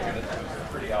 I reckon it was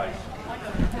pretty ace.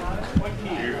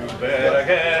 You better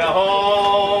get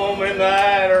home in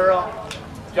that rock,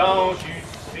 don't you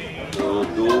see?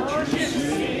 Don't you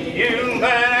see? You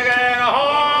better get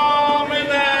home in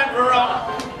that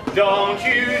rock, don't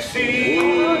you see?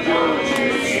 Don't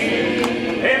you see?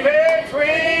 In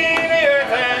between the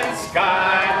earth and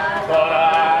sky, but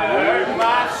I heard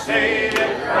my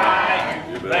Savior cry,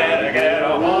 you better get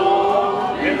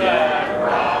home in that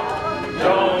rock,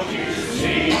 don't you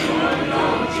see?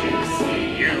 Don't you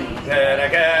see? You better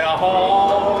get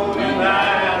home in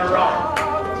that rock,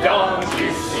 don't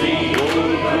you see?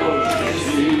 Don't you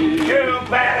see? You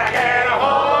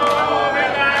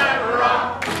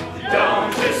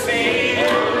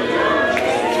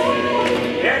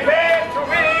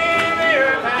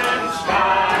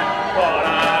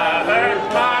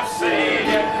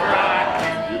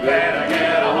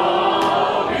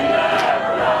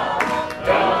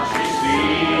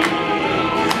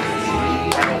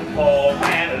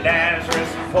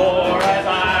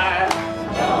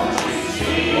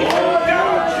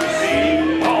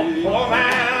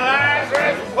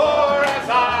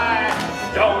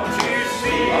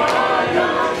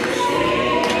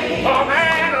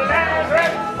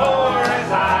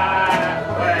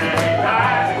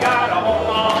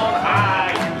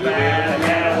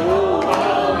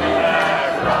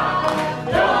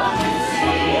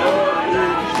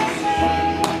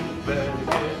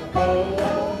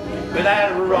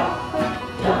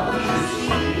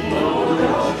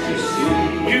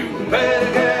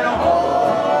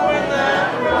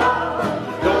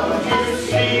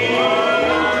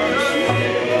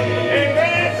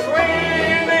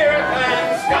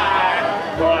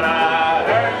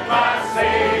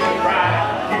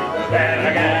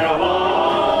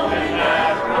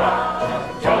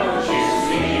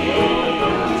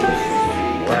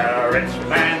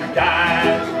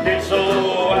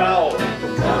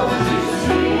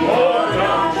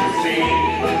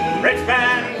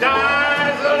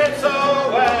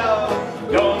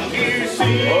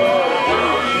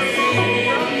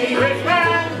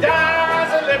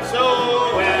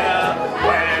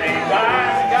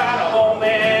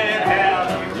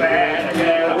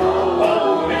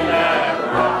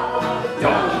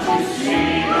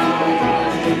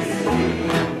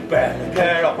better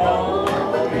get home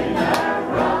in that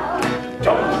rock.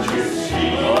 Don't you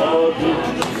see? Oh,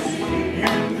 don't you see?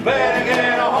 You better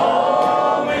get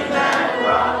home in that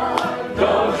rock.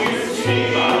 Don't you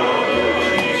see?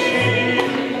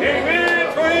 In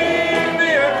between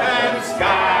the earth and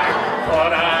sky,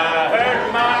 but I heard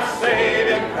my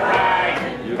Savior cry.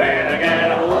 You better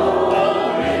get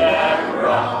home in that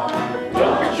rock.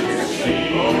 Don't you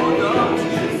see?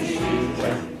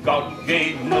 God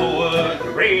gave Noah the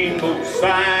rainbow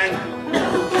sign.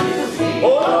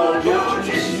 Oh, don't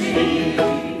you see?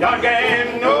 God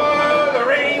gave Noah the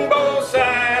rainbow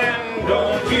sign.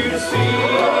 Don't you see?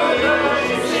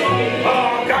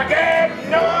 Oh, God gave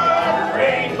Noah the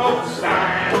rainbow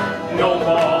sign. No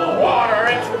more water,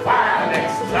 it's fire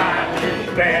next time. You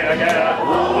better get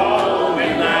home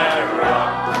in that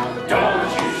rock.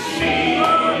 Don't you see?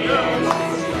 You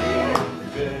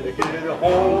better get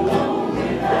home.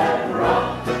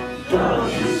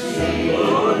 Don't you see? Oh,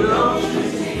 don't you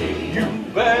see? You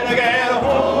better get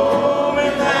home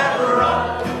in that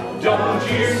rock. Don't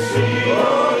you see?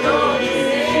 Oh, don't you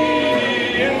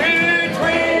see? In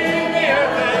between the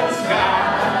earth and sky,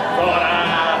 thought I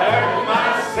heard my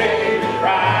Savior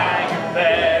cry. You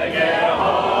better get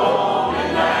home in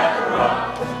that rock.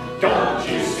 Don't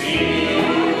you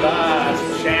see? Last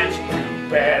chance. You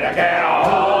better get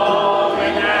home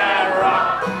in that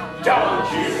rock. Don't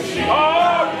you see?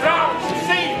 Oh, don't you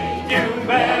see? You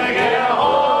better get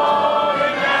home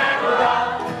in that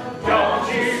rock. Don't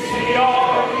you see? Oh,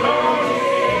 don't you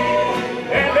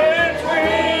see? In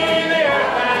between the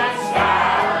earth and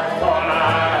sky, when I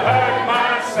heard my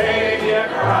Savior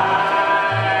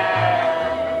cry,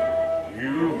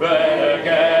 you better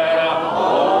get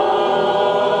home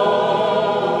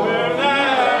in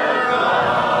that rock.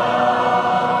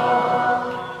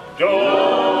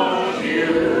 Don't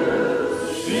you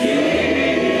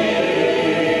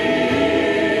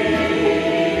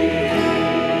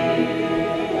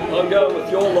I'm going with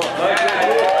your lot, mate.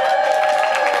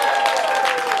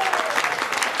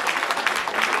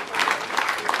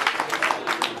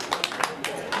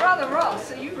 Brother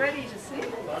Ross, are you ready to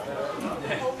sing?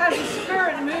 Has the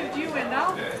Spirit moved you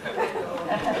enough?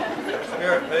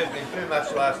 Spirit moved me too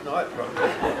much last night, probably.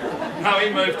 No, he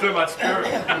moved too much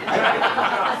spirit.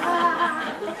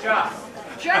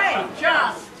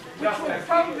 Just, which will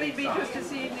probably be just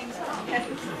this evening's song.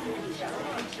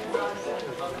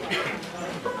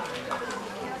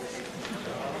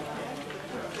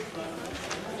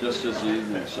 Just as the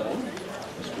evening sun.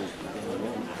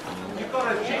 You've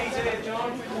got a G there,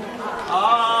 John.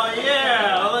 Oh,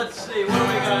 yeah. Let's see. What have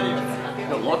we got here?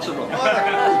 Got lots of them. What a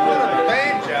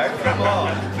banjo, come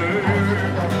on.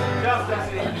 Just as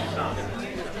the evening sun.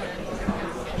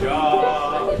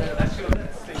 That's your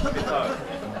thing.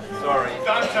 Sorry.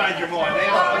 Don't change your mind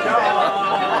now.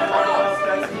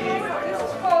 This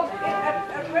is called,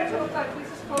 at Retro Club, this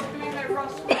is called doing a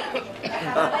Ross. Give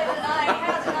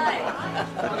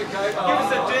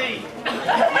us a D.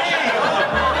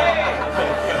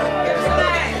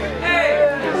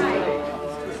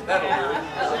 That'll do.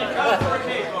 Go for a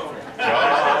kick.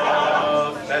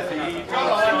 Just as the evening sun.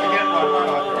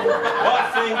 Was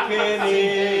sinking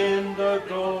in the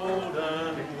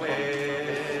golden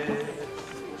west,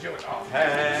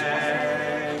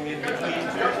 hanging between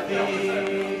two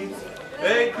thieves,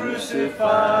 they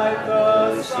crucified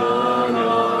the Son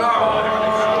of God.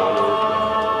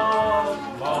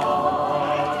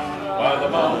 Mocked by the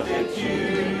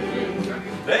multitude,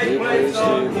 they placed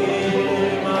on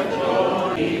him a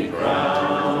thorny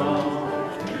crown.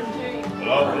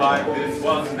 Love like this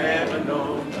was never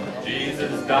known.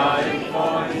 Jesus dying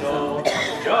for his own,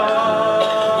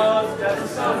 just as the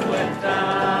sun went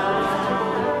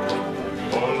down.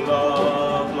 For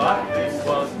love like this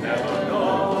was never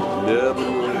known.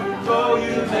 Though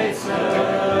you may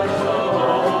search the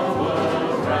whole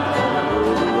world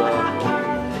round,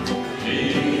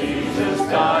 Jesus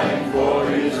dying for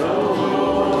his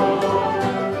own,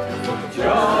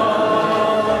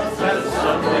 just as the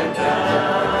sun went down.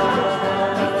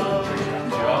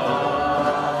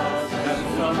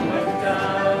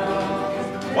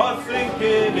 Was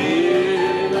sinking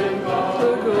in the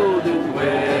golden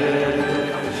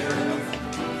west,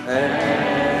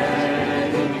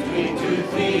 and in between two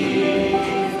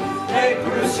thieves, they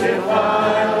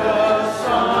crucified the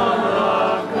Son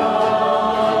of God.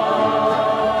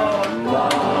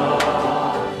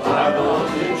 Mocked by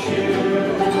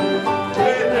multitude,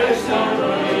 they placed on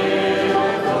him a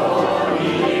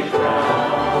thorny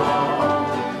crown.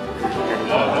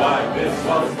 Love like this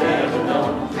was never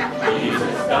known.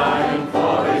 Jesus dying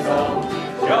for his own,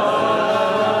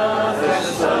 just as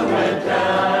the sun went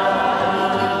down.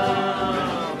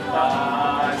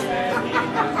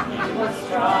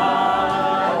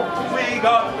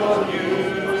 got good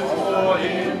news for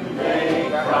him they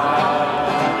cried.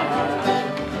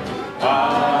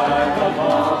 By the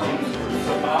mountains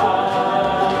crucified,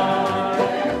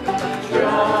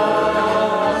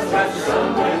 just as the sun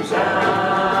went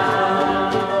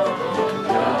down,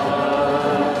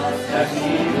 just as the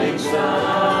evening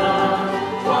sun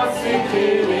was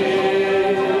sinking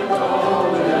in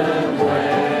golden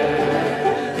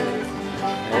west,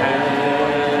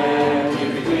 and in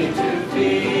between two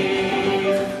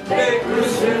feet they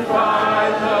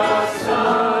crucified the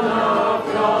Son of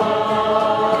God.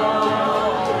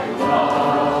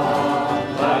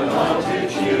 By the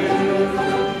multitude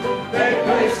they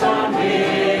placed on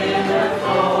him a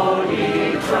thorny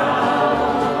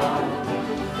crown.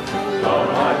 Though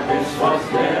like this was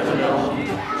never known,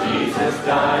 Jesus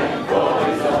died for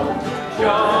his own,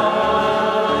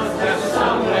 just as the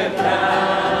sun went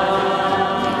down,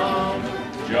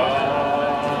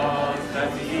 just as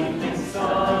the evening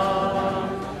sun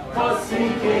was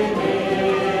sinking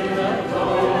in the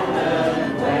golden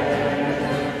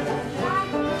west,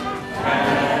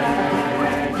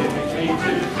 and in between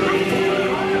two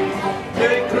thieves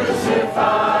they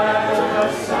crucified the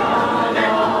Son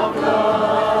of God.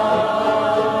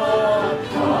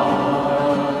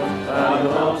 By the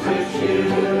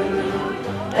multitude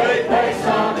they placed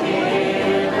on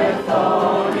him a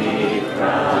thorny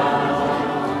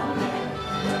crown.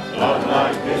 Love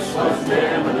like this was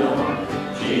never known,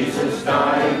 Jesus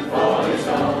died for his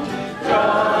own,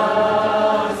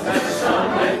 just as the sun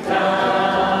went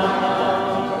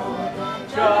down,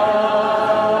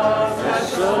 just as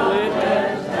the sun went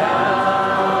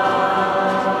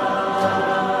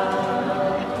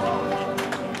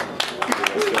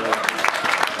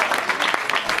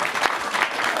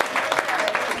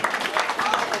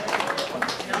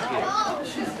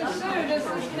Sister Sue, does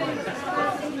this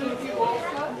mean you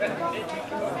also?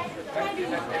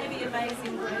 Maybe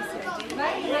Amazing Grace.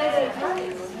 Maybe there's a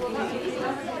place.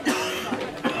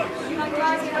 You might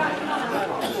like it right now.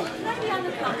 Maybe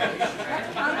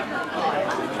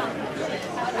Unaccomplished.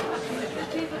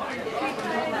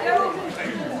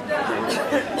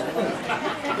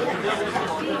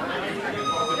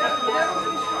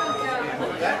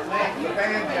 That makes the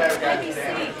banjo go Maybe down.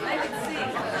 Sing. Maybe Sing.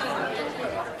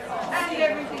 And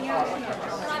everything else.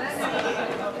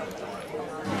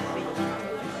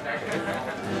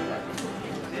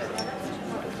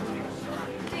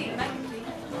 Sing. Maybe Sing.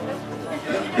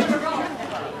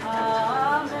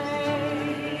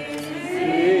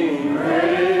 Amazing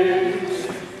grace,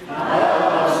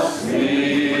 how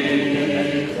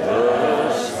sweet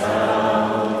the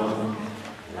sound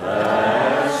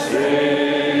that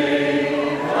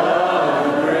saved a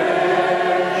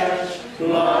wretch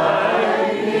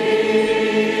like me.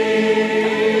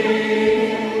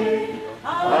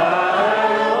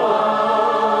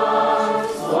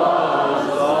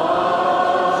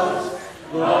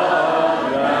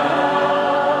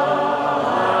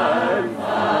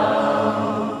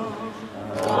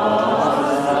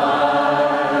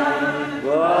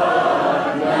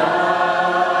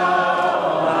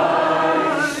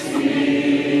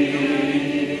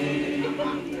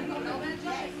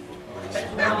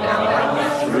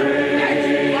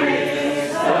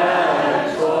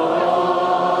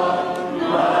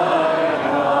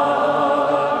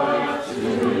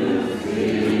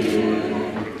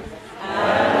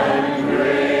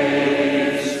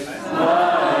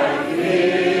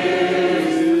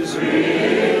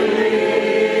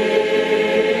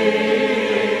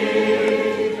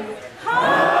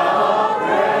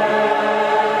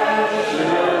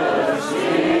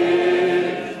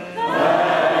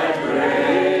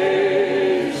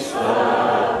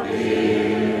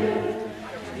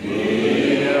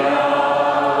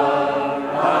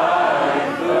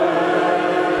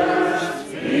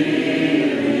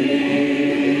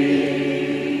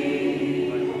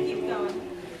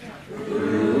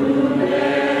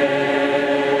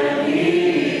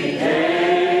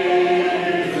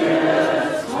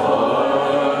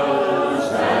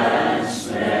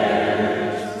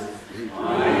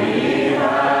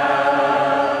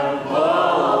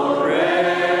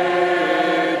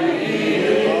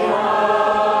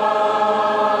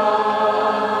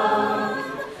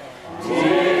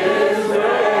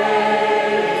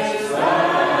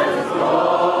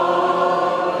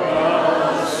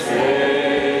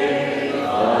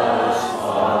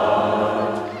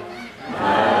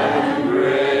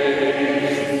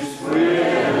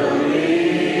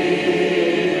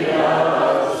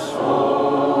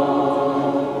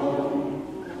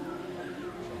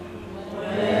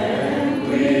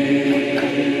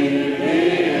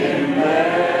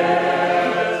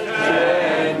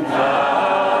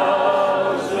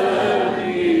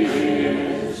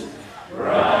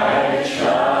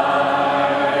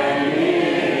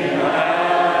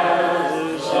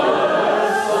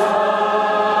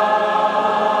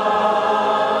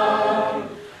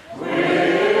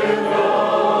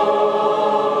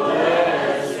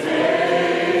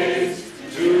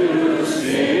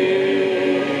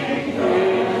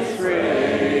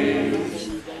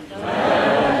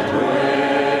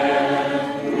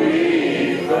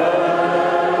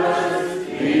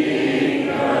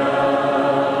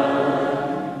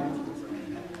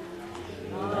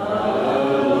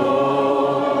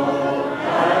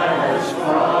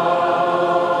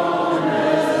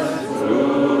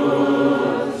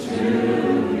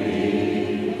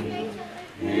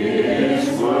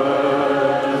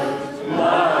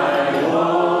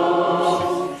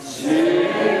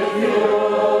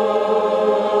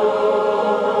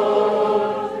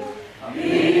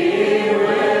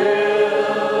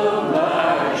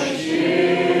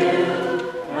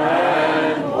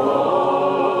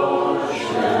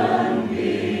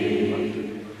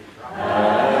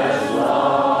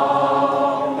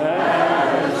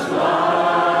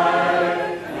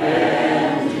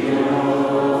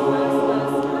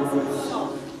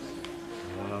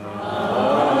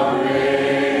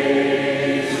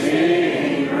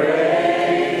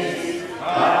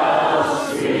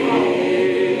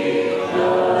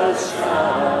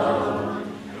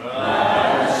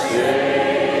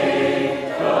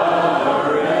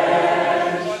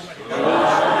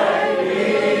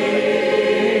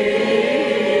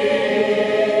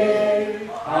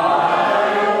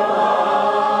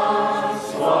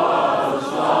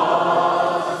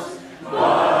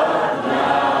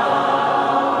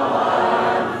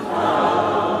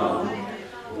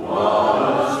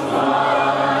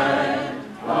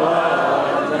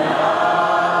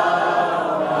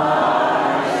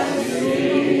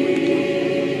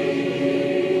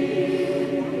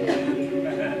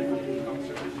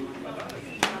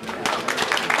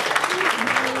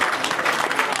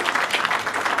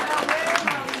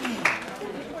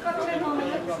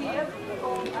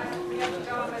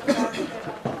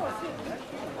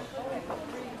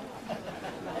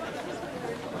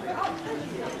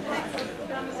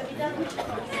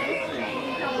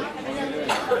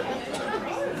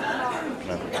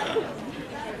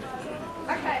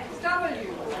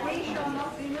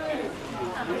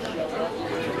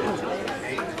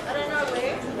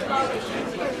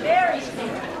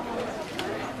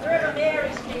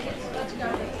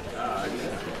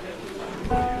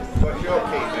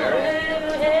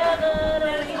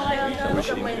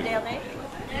 somewhere down there.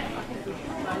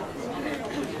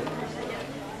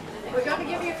 We're going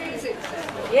to give you music.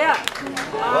 Yeah,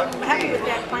 I'm happy with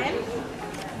that plan.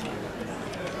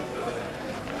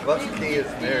 What's key is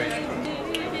Mary's key?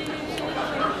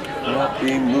 Not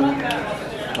being moved.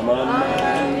 Come on.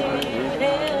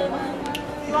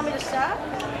 You want me to start?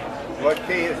 What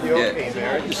key is your key, Yeah,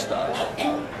 Mary? just start.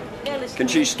 Yeah, listen. Can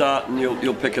she start and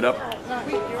you'll pick it up?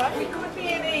 We could be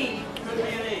in E.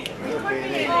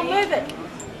 I'll move it.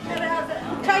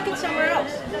 Take it somewhere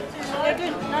else. Yeah,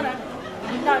 good.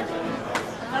 No.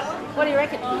 What do you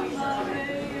reckon?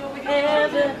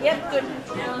 Heaven. Yep, good.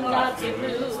 Not to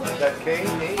lose. That key?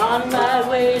 On my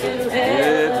way to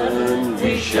heaven,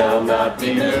 we shall not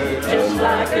be moved, just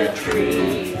like a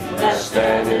tree that's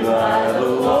standing by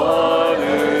the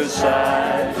water's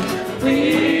side.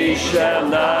 We shall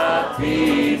not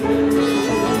be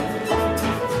moved.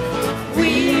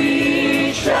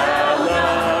 We shall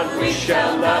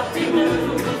not be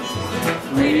moved.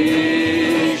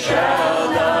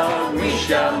 We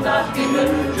shall not be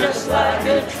moved, just like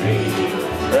a tree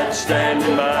that's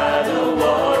standing by the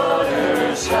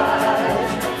water's side.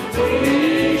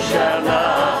 We shall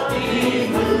not be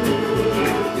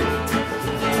moved.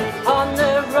 On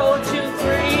the road to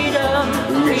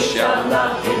freedom, we shall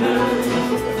not be moved.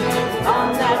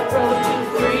 On that road to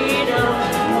freedom,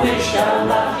 we shall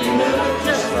not be moved,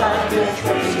 just like a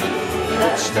tree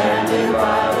that's standing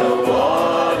by the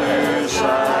water's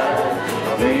side.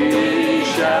 We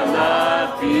shall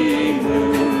not be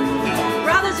moved.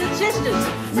 Brothers and sisters,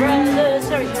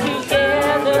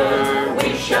 together, we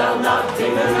shall not be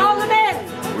moved. All the men,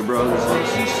 We're brothers and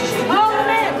sisters. all the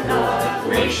men.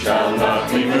 We shall not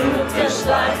be moved, Just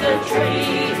like a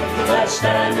tree that's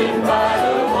standing by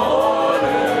the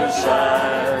water's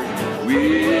side.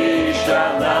 We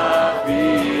shall not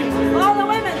be moved. All the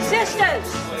women, sisters,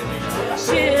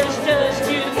 sisters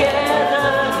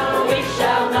together, we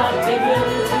shall not be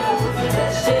moved.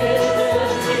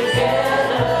 Sisters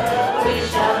together, we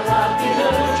shall not be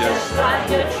moved. Just like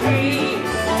a tree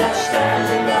that's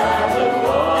standing by the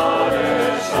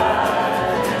water's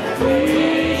side, we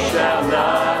shall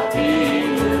not be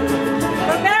moved.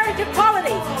 For marriage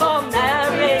equality,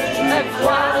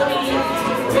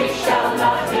 we shall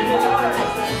not be moved.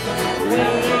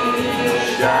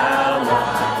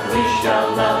 We shall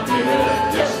not be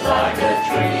moved, just like a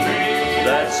tree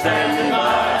that's standing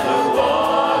by the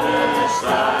water's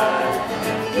side.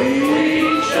 We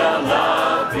shall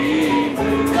not be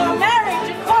moved.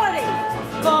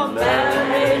 For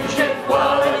marriage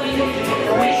equality,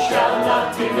 we shall not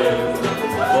be moved.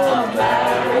 For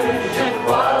marriage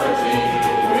equality,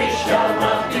 we shall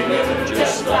not be moved,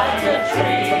 just like a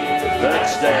tree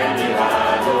that's standing by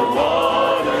the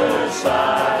water's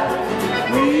side.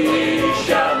 We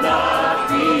shall not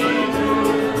be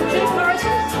moved. Two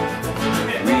choruses.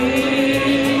 We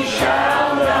shall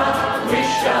not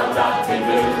be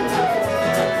moved.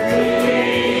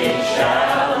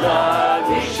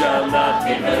 We shall not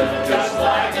be moved, just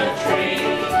like a tree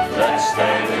that's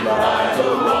standing by the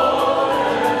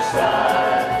water's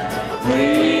side. We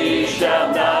shall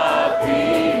not be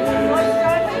moved.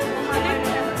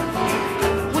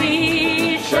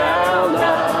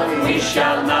 We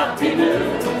shall not be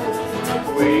moved.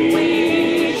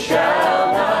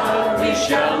 We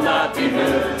shall not be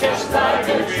moved, just like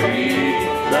a tree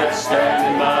that's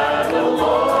standing by the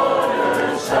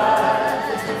water's side.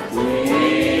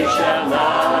 We shall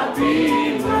not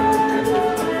be moved.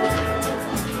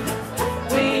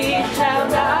 We shall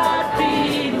not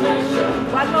be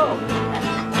moved. One more.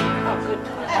 Oh, good.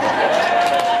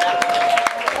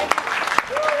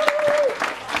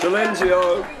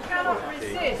 Silenzio. We cannot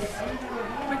resist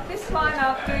with this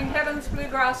lineup doing Heaven's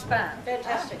Bluegrass Band.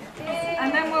 Fantastic.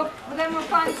 And then we'll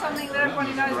find something that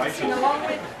everybody knows to sing along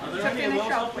with to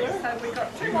finish up with. So we've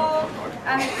got two more,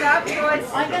 and it's our choice.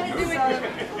 I'm going to do it.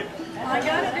 I'm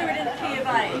going to do it in the key of A.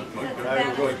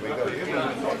 That's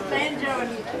about banjo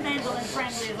and mandolin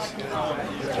friendly as I can find.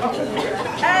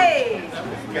 Hey,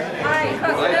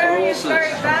 because Mary is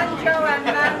very banjo and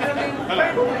mandolin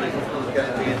friendly.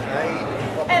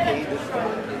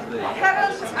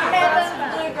 Heaven's Heaven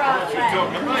Bluegrass Band.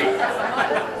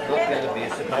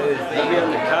 Maybe on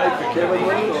the cave for Kevin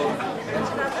Lee or?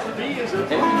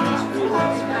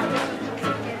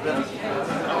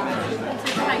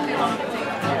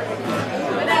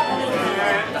 Without the little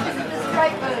this is the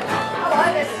straight version.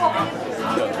 Hello, they're swapping it.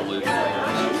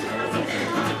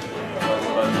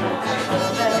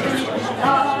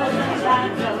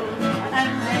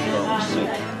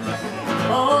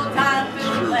 Old time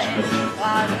fiddle playing,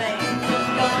 while the rain was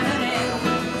going in.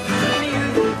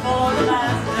 Music for the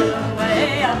master,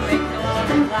 way up in the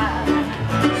line.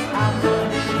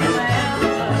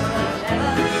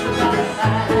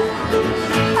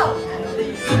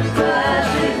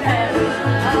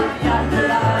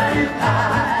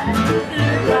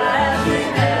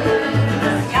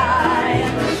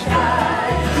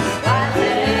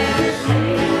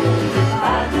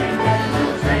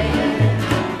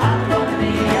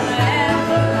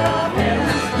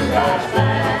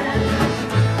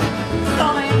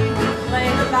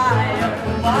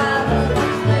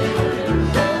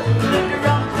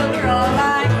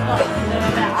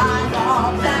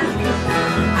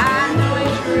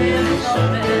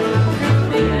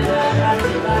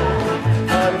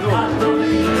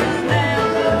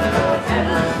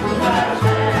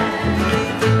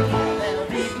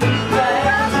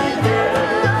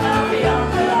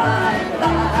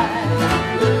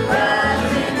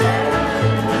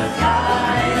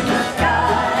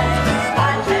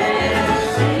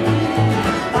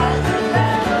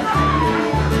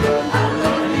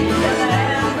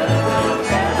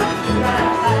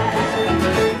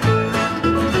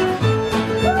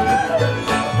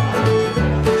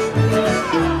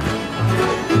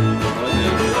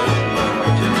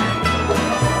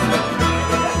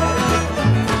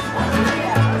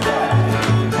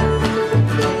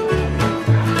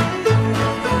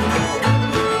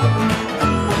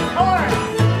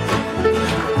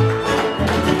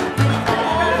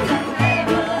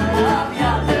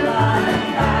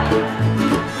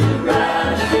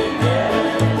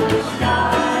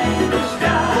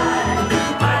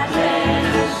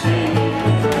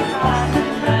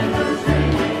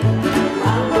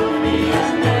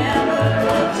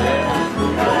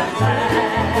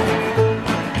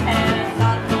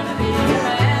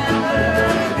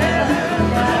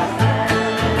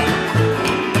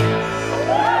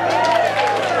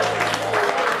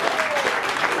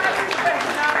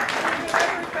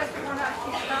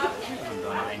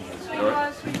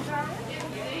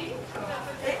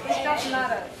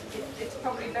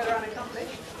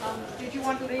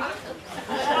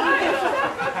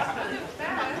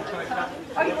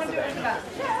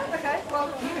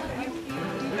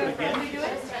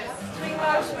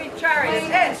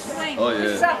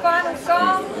 is our final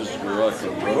song.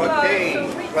 What key?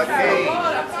 What key?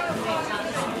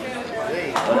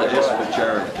 Just for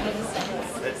charity.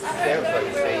 That sounds like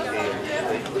a C.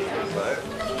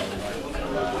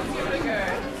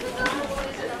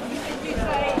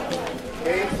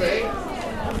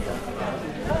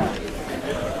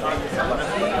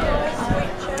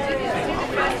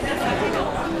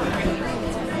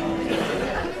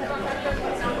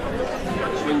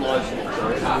 Swing license.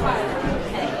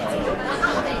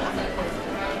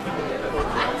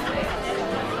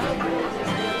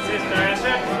 Sister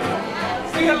Asher,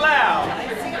 sing it loud.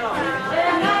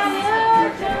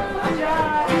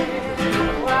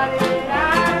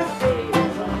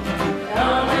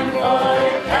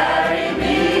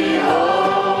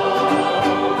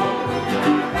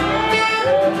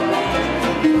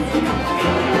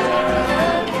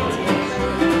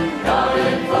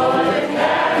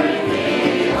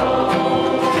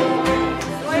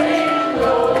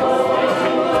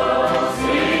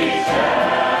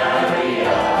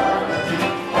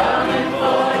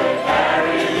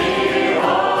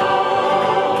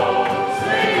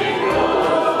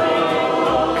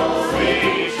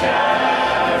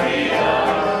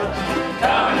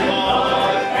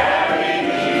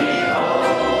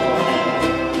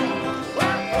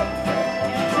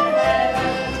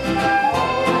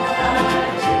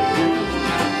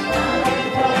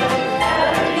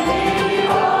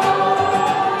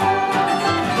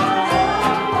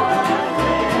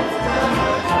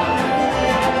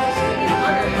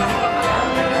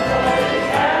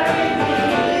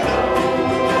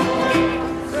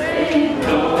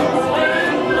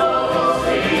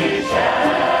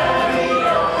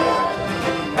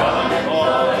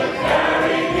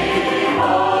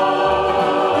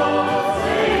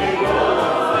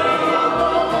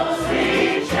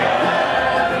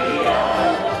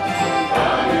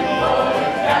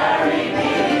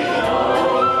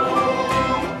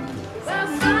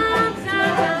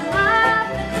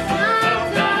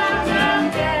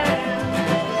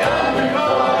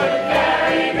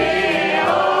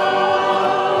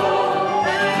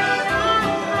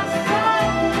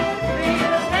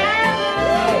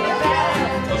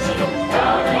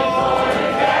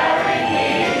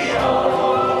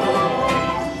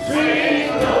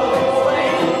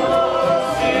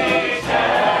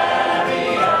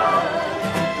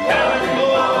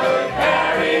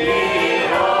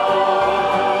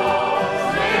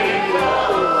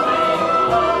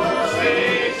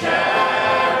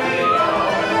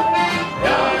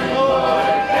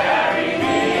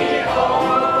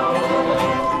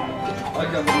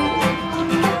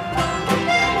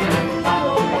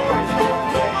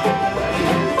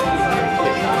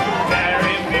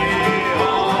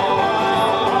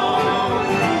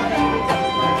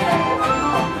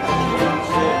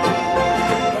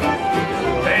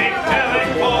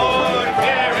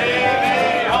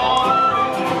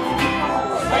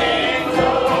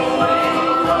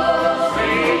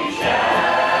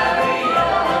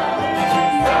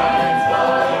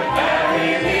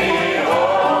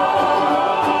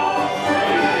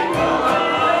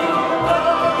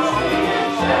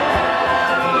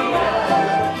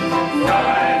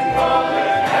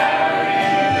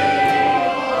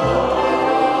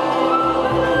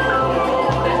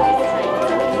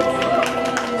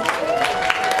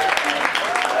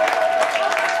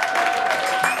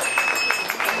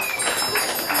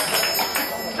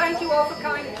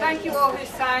 Thank you all who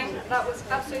sang. That was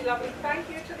absolutely lovely. Thank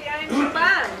you to the Angel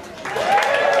Band.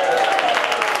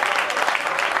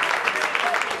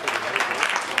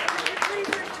 Please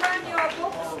return your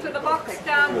books to the box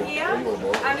down here.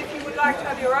 And if you would like to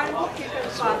have your own book, you can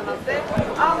find them up there.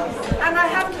 And I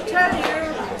have to tell you,